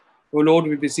pray. O Lord,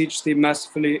 we beseech thee,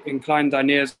 mercifully incline thine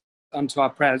ears unto our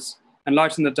prayers, and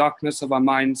lighten the darkness of our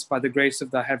minds by the grace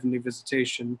of thy heavenly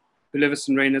visitation, who livest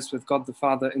and reignest with God the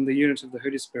Father in the unity of the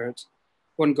Holy Spirit,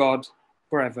 one God,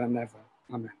 forever and ever.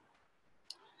 Amen.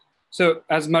 So,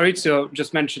 as Maurizio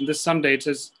just mentioned, this Sunday it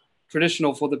is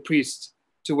traditional for the priest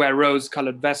to wear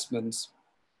rose-colored vestments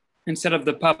instead of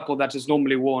the purple that is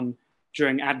normally worn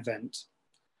during Advent.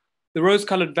 The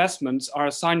rose-colored vestments are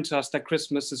a sign to us that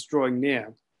Christmas is drawing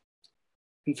near.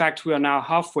 In fact, we are now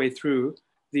halfway through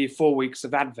the 4 weeks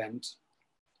of Advent.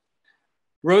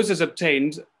 Rose is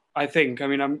obtained, I think,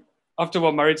 after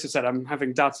what Maurizio said, I'm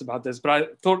having doubts about this,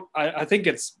 but I think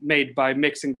it's made by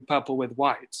mixing purple with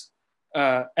white.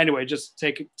 Anyway, just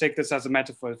take this as a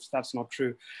metaphor if that's not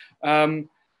true.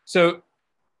 So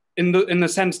in the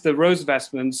sense, the rose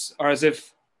vestments are as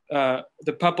if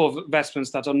the purple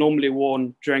vestments that are normally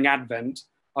worn during Advent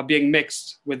are being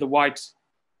mixed with the white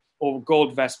or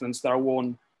gold vestments that are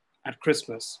worn at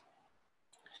Christmas.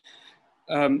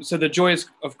 So the joy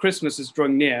of Christmas is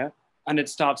drawing near, and it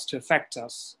starts to affect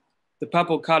us. The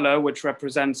purple color, which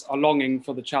represents our longing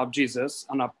for the child Jesus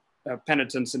and our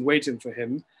penitence in waiting for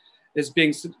him, is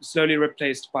being slowly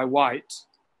replaced by white,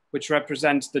 which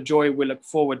represents the joy we look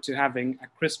forward to having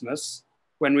at Christmas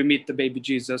when we meet the baby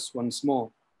Jesus once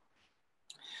more.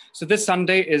 So this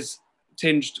Sunday is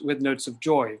tinged with notes of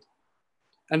joy.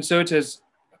 And so it is,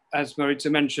 as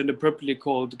Maurizio mentioned, appropriately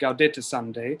called Gaudete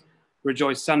Sunday,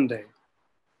 Rejoice Sunday.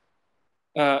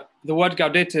 The word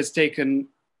Gaudete is taken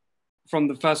from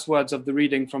the first words of the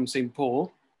reading from St.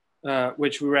 Paul,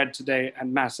 which we read today at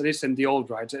Mass, at least in the old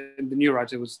rite. In the new rite,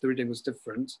 the reading was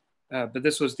different, but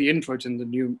this was the intro in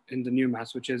the new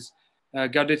Mass, which is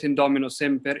Gaudete in Domino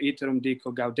semper, iterum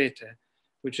dico gaudete,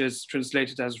 which is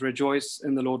translated as rejoice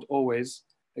in the Lord always.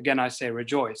 Again, I say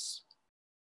rejoice.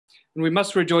 And we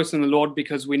must rejoice in the Lord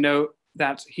because we know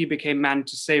that he became man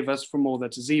to save us from all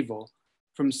that is evil,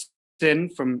 from sin,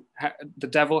 from the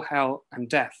devil, hell, and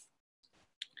death.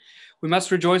 We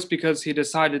must rejoice because he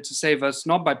decided to save us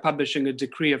not by publishing a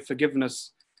decree of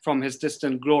forgiveness from his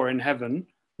distant glory in heaven,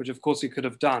 which of course he could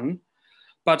have done,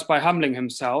 but by humbling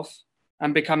himself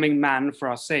and becoming man for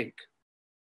our sake.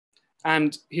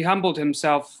 And he humbled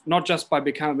himself not just by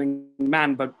becoming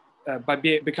man, but by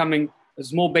becoming a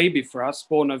small baby for us,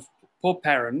 born of poor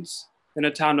parents in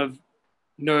a town of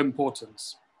no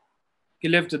importance. He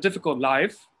lived a difficult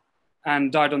life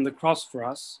and died on the cross for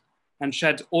us and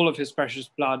shed all of his precious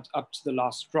blood up to the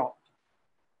last drop.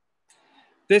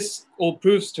 This all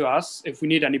proves to us, if we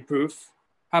need any proof,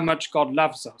 how much God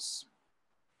loves us,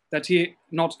 that he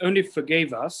not only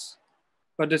forgave us,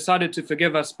 but decided to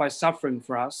forgive us by suffering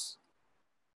for us,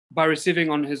 by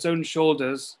receiving on his own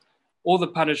shoulders all the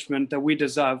punishment that we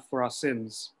deserve for our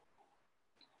sins.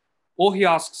 All he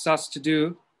asks us to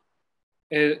do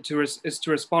is to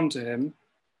respond to him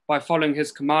by following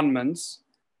his commandments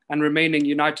and remaining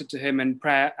united to him in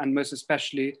prayer, and most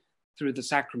especially through the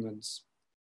sacraments.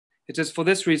 It is for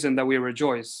this reason that we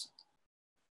rejoice.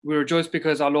 We rejoice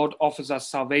because our Lord offers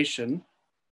us salvation.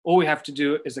 All we have to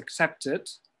do is accept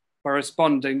it by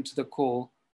responding to the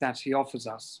call that he offers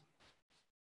us.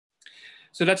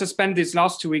 So let us spend these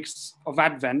last 2 weeks of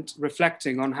Advent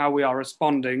reflecting on how we are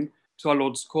responding to our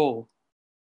Lord's call.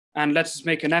 And let us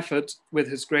make an effort with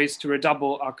his grace to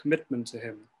redouble our commitment to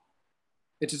him.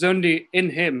 It is only in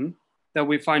him that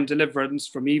we find deliverance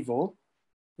from evil.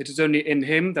 It is only in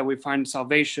him that we find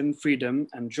salvation, freedom,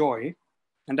 and joy,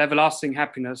 and everlasting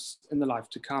happiness in the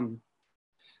life to come.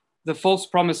 The false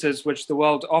promises which the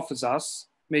world offers us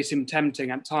may seem tempting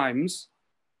at times,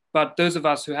 but those of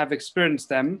us who have experienced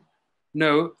them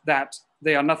know that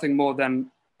they are nothing more than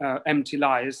empty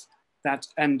lies that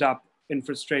end up in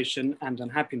frustration and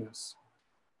unhappiness.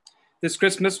 This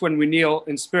Christmas, when we kneel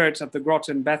in spirit at the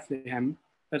grotto in Bethlehem,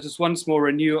 let us once more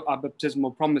renew our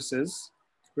baptismal promises,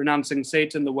 renouncing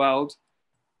Satan, the world,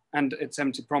 and its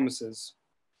empty promises.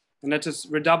 And let us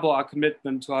redouble our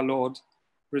commitment to our Lord,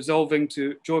 resolving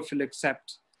to joyfully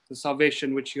accept the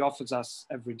salvation which he offers us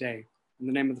every day. In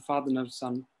the name of the Father, and of the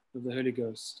Son, and of the Holy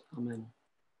Ghost. Amen.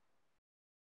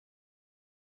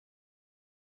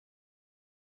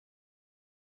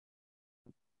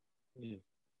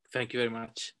 Thank you very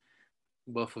much,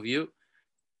 both of you.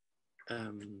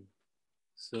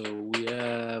 So we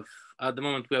have, at the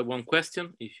moment, we have one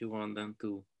question. If you want them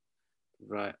to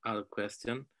write other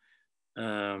question,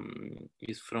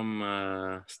 is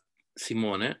from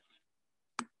Simone.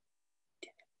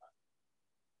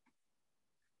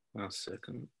 One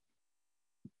second.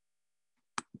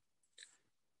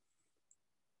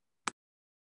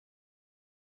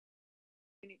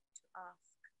 You need to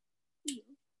ask.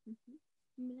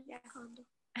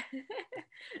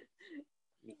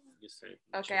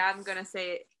 Okay, I'm gonna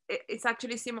say it's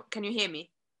actually Simone. Can you hear me?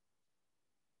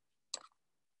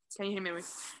 Can you hear me?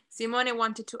 Simone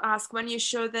wanted to ask, when you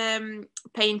show the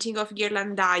painting of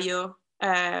Ghirlandaio,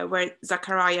 where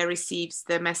Zachariah receives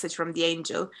the message from the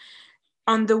angel,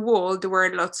 on the wall there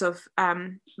were lots of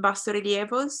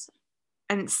bassorilievo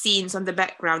and scenes on the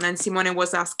background, and Simone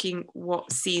was asking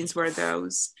what scenes were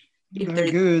those.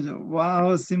 Very good.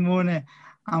 Wow, Simone.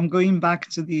 I'm going back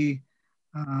to the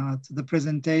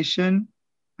presentation,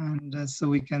 and so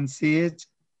we can see it.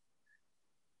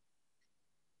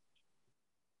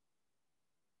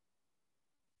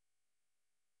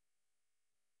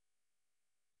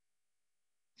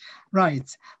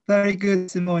 Right. Very good,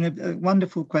 Simone. A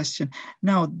wonderful question.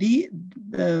 Now, the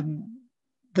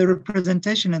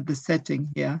representation of the setting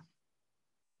here.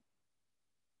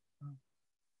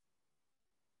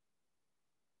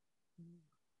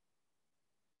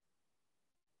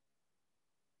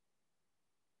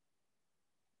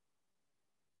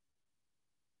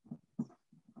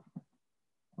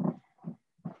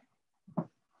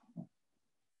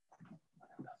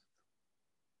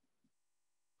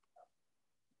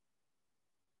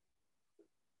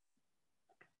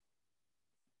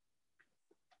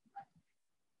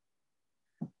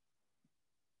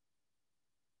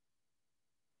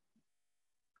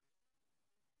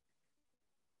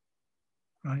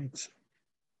 Right.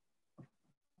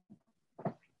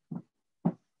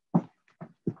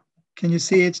 Can you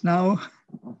see it now?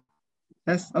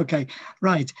 Yes, okay,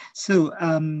 right. So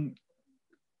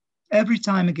every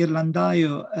time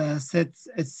Ghirlandaio sets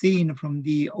a scene from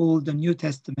the Old and New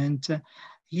Testament,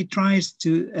 he tries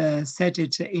to set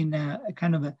it in a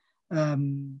kind of a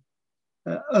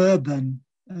urban,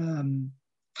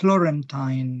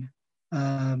 Florentine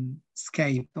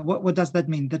scape. What does that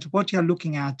mean? That what you're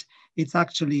looking at, it's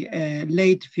actually a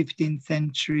late 15th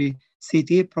century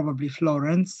city, probably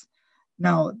Florence.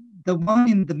 Now, the one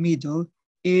in the middle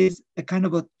is a kind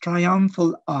of a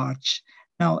triumphal arch.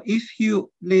 Now, if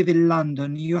you live in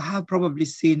London, you have probably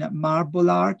seen Marble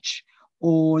Arch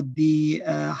or the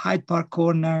Hyde Park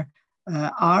Corner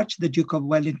Arch, the Duke of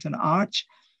Wellington Arch.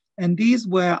 And these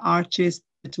were arches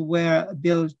that were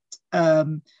built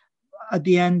at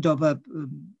the end of a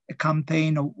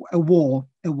campaign, a war,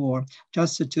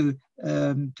 just to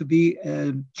be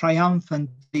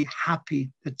triumphantly happy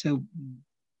that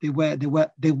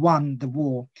they won the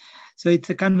war. So it's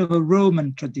a kind of a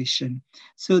Roman tradition.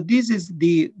 So this is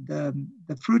the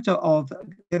fruit of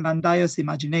Ghirlandaio's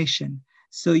imagination.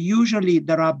 So usually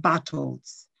there are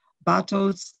battles at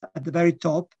the very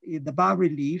top. The bas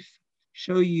relief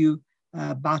show you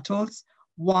battles,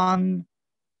 one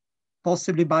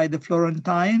possibly by the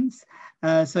Florentines.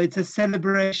 So it's a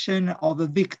celebration of the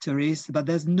victories, but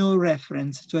there's no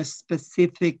reference to a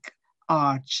specific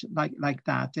arch like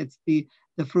that. It's the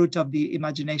fruit of the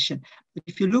imagination. But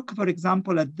if you look, for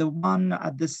example, at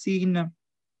the scene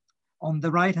on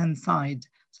the right-hand side,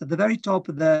 so at the very top,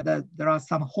 there are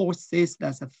some horses,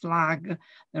 there's a flag,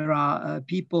 there are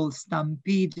people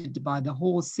stampeded by the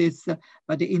horses,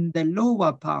 but in the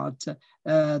lower part,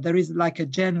 there is like a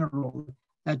general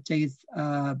that is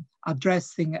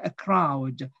addressing a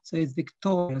crowd, so it's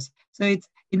victorious. So it's,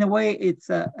 in a way, it's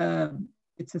a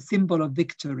symbol of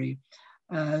victory.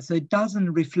 So it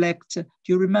doesn't reflect, do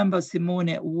you remember,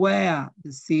 Simone, where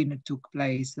the scene took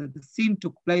place? The scene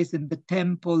took place in the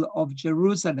Temple of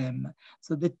Jerusalem.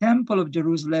 So the Temple of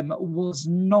Jerusalem was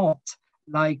not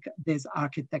like this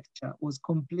architecture, was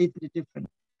completely different.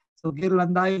 So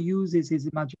Ghirlandaio uses his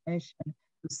imagination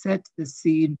to set the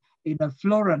scene in a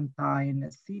Florentine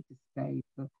cityscape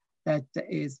that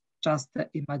is just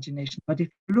imagination. But if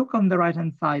you look on the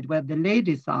right-hand side where the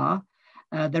ladies are,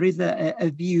 there is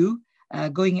a view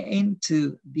going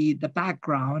into the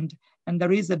background, and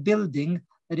there is a building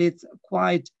that is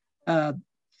quite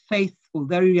faithful,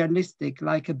 very realistic,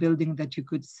 like a building that you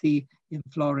could see in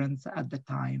Florence at the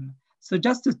time. So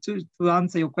just to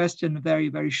answer your question very,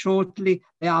 very shortly,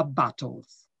 they are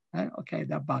battles. Okay,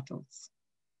 they're battles.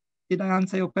 Did I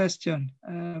answer your question,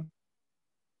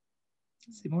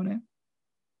 Simone?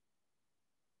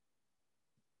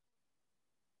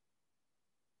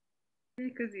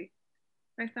 Così.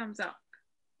 My thumbs up.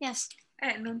 Yes.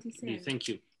 Non ti sento. Thank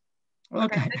you.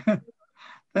 Okay.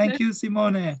 Thank you,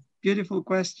 Simone. Beautiful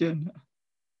question.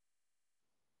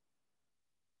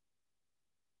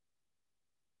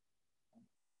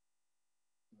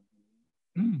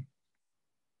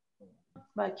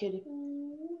 Vai, chiudi.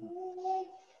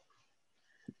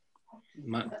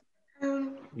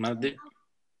 Madde?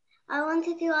 I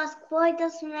wanted to ask, why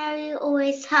does Mary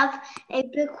always have a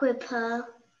book with her?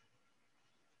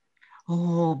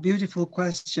 Oh, beautiful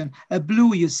question. A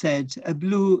blue, you said. A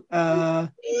blue...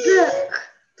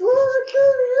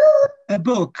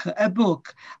 Book. A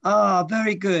book. Ah,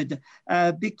 very good.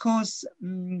 Because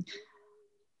the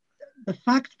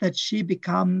fact that she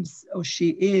becomes, or she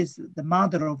is the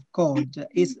mother of God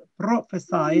is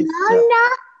prophesied,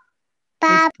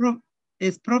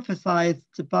 is prophesied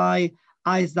by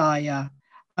Isaiah.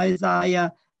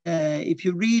 Isaiah,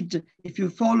 if you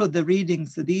follow the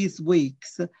readings these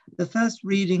weeks, the first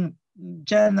reading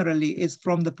generally is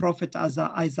from the prophet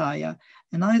Isaiah.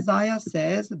 And Isaiah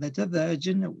says that a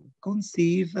virgin will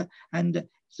conceive, and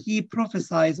he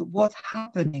prophesies what's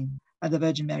happening at the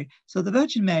Virgin Mary. So the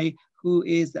Virgin Mary, who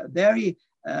is very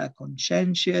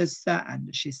conscientious,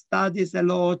 and she studies a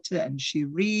lot, and she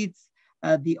reads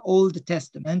the Old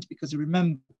Testament, because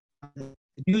remember, the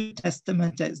New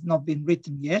Testament has not been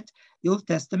written yet, the Old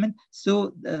Testament.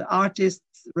 So the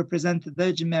artists represent the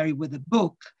Virgin Mary with a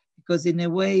book, because in a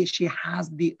way she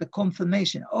has the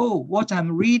confirmation. Oh, what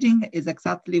I'm reading is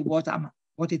exactly what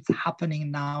is happening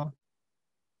now.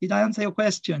 Did I answer your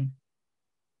question?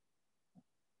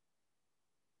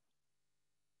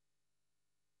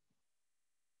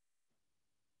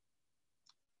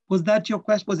 Was that your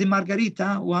question? Was it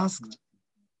Margarita who asked?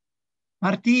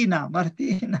 Martina.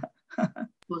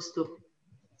 Posto.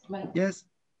 Vai. Yes.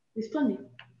 Rispondi.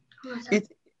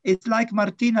 It's like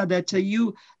Martina, that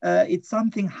it's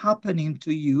something happening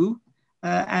to you,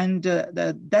 and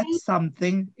that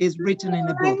something is written in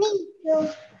a book.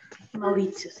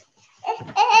 Maurizio.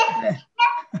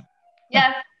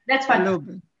 Yeah, that's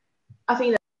fine. I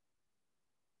think that.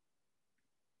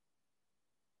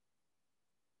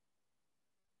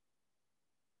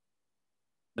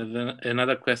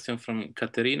 Another question from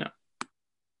Caterina.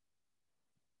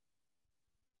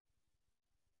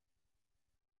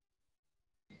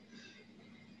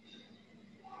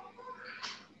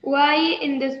 Why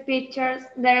in these pictures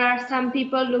there are some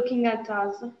people looking at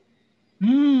us?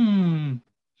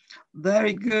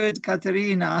 Very good,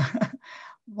 Caterina.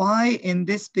 Why in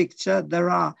this picture there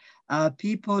are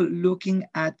people looking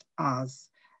at us?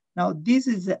 Now, this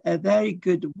is a very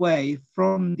good way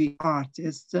from the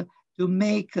artist to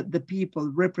make the people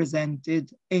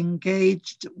represented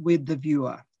engaged with the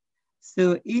viewer.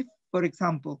 So if, for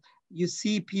example, you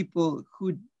see people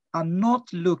who are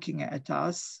not looking at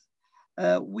us,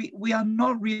 we are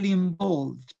not really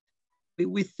involved.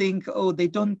 We think, oh, they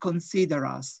don't consider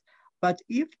us. But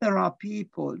if there are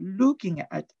people looking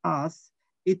at us,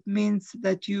 it means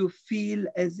that you feel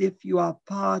as if you are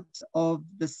part of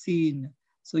the scene.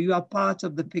 So you are part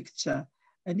of the picture.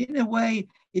 And in a way,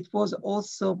 it was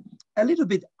also a little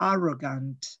bit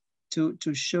arrogant to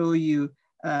show you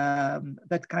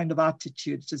that kind of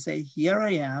attitude, to say, here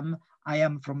I am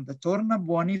from the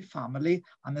Tornabuoni family.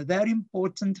 I'm a very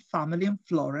important family in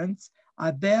Florence. I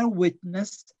bear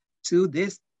witness to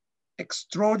this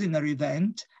extraordinary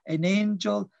event, an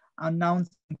angel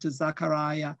announcing to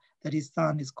Zachariah that his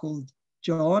son is called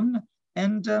John,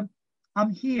 and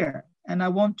I'm here, and I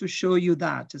want to show you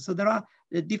that. So there are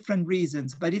different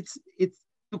reasons, but it's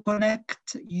to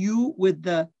connect you with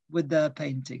the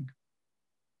painting.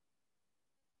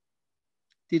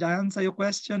 Did I answer your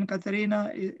question,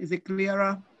 Caterina? Is it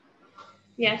clearer?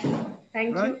 Yes,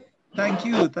 thank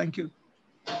you. Thank you.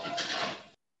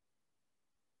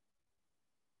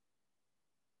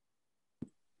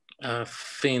 I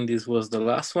think this was the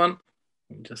last one.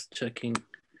 I'm just checking.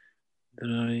 There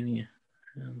are any?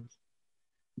 No.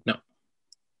 You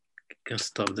can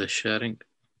stop the sharing.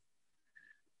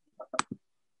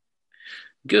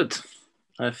 Good.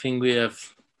 I think we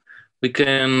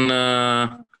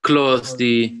can close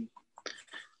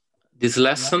this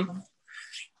lesson.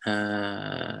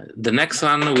 The next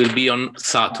one will be on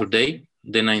Saturday,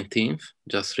 the 19th.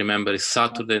 Just remember it's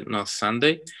Saturday, not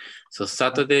Sunday. So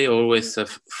Saturday, always at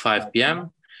 5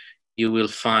 p.m. You will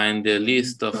find the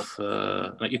list of,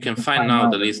 you can find now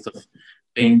the list of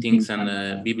paintings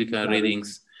and biblical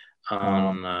readings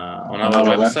on our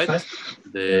website,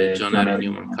 the John Henry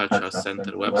Newman Cultural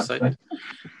Center website.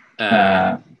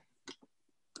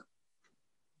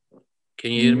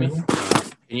 Can you hear me?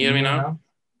 Can you hear me now?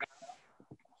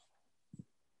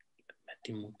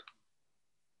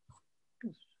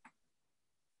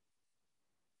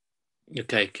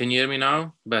 Okay, can you hear me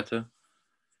now? Better?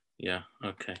 Yeah,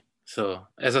 okay. So,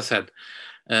 as I said,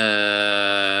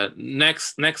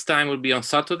 next time will be on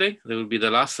Saturday. There will be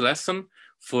the last lesson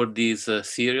for this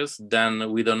series.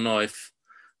 Then we don't know if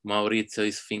Maurizio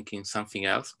is thinking something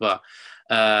else, but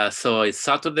so it's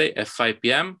Saturday at 5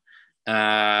 p.m.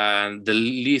 And the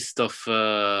list of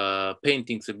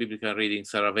paintings and biblical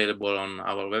readings are available on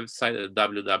our website at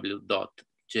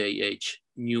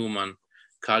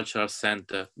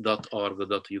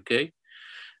www.jhnewmanculturalcenter.org.uk.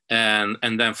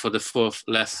 And then for the fourth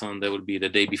lesson, there will be the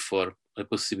day before a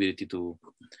possibility to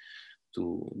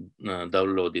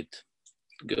download it.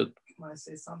 Good. Can I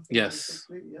say something? Yes.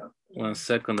 Yeah. 1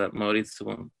 second, that Maurizio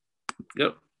won't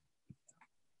go.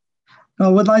 I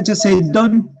would like to say,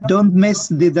 don't miss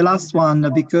the last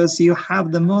one, because you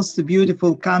have the most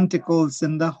beautiful canticles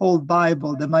in the whole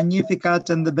Bible, the Magnificat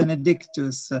and the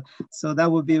Benedictus. So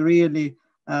that would be really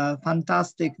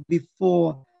fantastic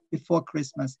before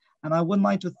Christmas. And I would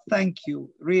like to thank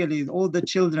you, really, all the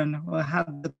children who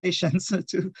had the patience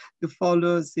to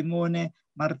follow Simone,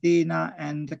 Martina,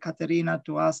 and Caterina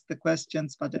to ask the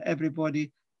questions, but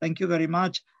everybody, thank you very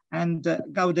much. And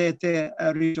gaudete,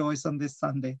 rejoice on this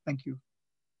Sunday. Thank you.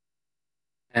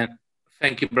 And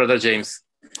thank you, Brother James.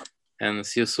 And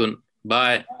see you soon.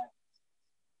 Bye.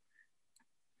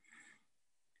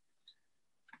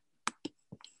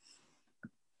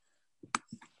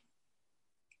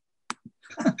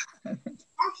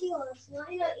 That's yours. No,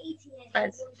 you're not eating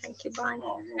it. Thank you. Bye.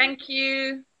 Thank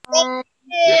you. Bye.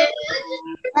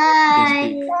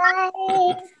 Bye.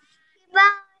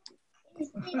 Bye.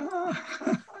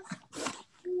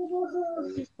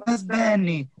 Where's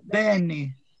Benny?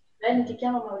 Benny. Benny, ti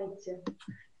chiamo Maurizio.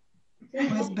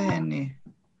 Where's Benny?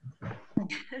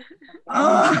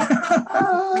 Oh.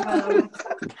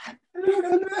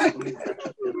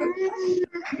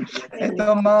 E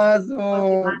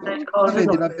Tommaso.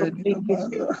 Vedi la Benny,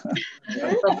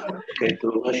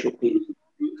 Tommaso.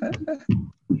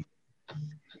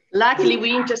 Luckily,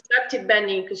 we intercepted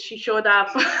Benny because she showed up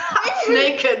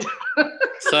naked.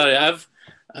 Sorry,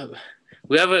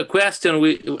 we have a question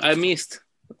I missed.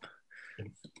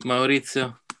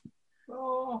 Maurizio,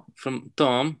 from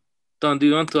Tom. Tom, do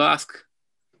you want to ask?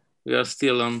 We are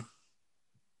still on.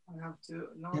 I have to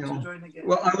join again.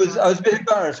 Well, I was a bit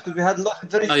embarrassed because we had lots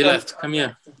of very. Oh, you left. Come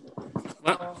here.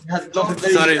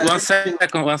 Sorry, 1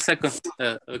 second. 1 second.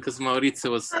 Because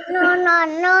Maurizio was. No.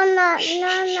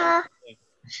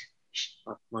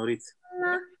 Maurizio.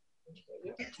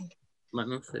 Ma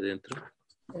non sei dentro?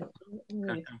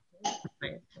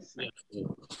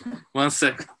 1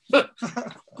 second. There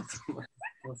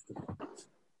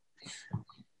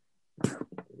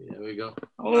we go.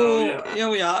 Oh, here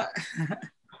we are.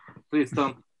 Please,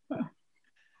 Tom.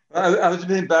 I was a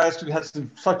bit embarrassed. We had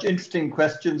such interesting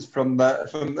questions from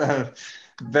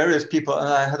various people, and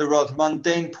I had a rather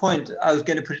mundane point. I was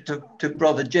going to put it to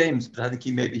Brother James, but I think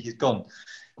he's gone.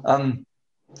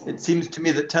 It seems to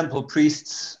me that temple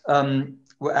priests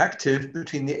were active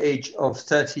between the age of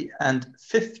 30 and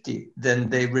 50. Then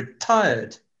they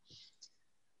retired,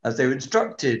 as they were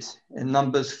instructed in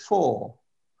Numbers 4.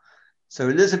 So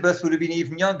Elizabeth would have been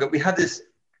even younger. We have this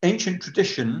ancient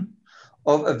tradition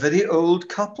of a very old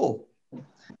couple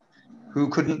who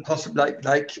couldn't possibly,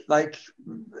 like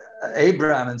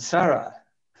Abraham and Sarah,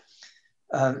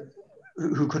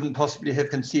 who couldn't possibly have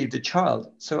conceived a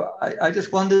child. So I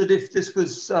just wondered if this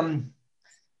was,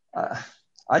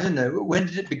 I don't know, when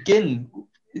did it begin?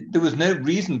 There was no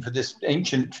reason for this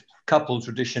ancient couple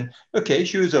tradition. Okay,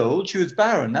 she was old, she was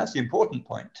barren, that's the important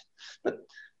point. But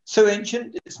so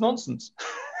ancient, it's nonsense.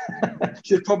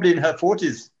 She was probably in her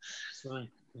 40s.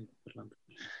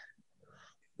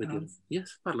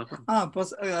 Yes, parla.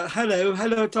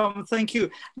 Hello, Tom. Thank you.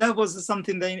 That was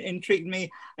something that intrigued me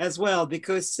as well,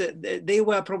 because they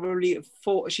were probably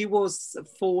she was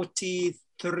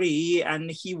 43 and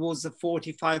he was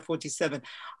 45, 47.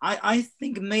 I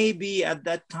think maybe at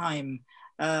that time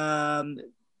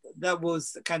that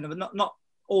was kind of not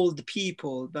old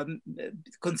people, but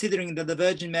considering that the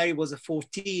Virgin Mary was a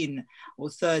 14 or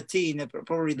 13,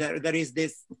 probably there is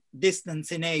this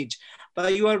distance in age.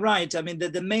 But you are right. I mean,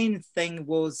 the main thing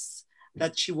was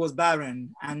that she was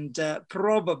barren, and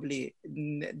probably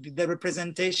the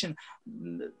representation,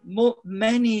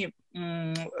 many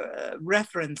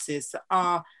references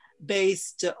are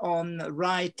based on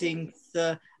writings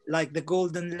like the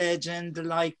Golden Legend,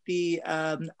 like the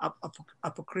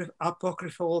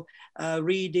apocryphal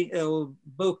reading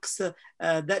books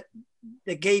that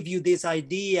they gave you this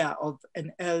idea of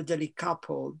an elderly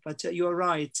couple. But you're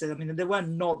right. I mean, they were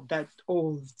not that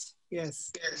old.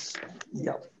 Yes. Yes.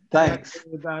 Yeah. Thanks.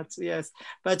 That, yes.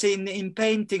 But in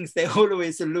paintings, they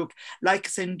always look like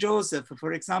Saint Joseph,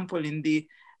 for example, in the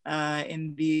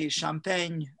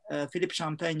Champagne, Philippe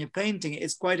Champagne painting,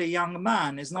 is quite a young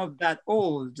man. It's not that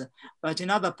old, but in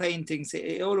other paintings,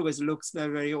 it always looks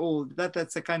very, very old.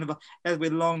 That's a kind of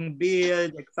with long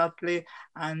beard, exactly,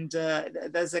 and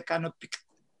there's a kind of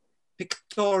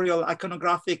pictorial,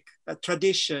 iconographic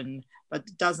tradition, but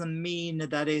it doesn't mean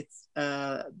that it's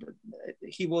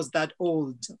he was that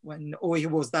old or he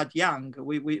was that young.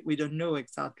 We don't know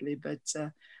exactly, but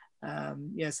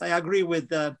yes, I agree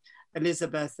with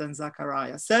Elizabeth and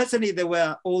Zachariah. Certainly they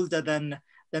were older than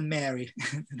Mary.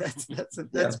 that's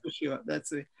for sure.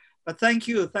 That's it. But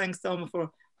thanks Tom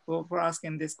for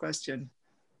asking this question.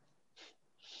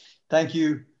 Thank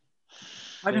you.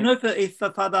 I don't know if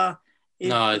Father.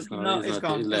 No, it's not. It's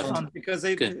gone. left. It's gone because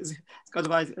it's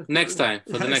got next time.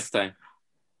 For the next time.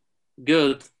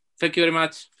 Good. Thank you very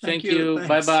much. Thank you.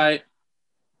 Thanks. Bye bye.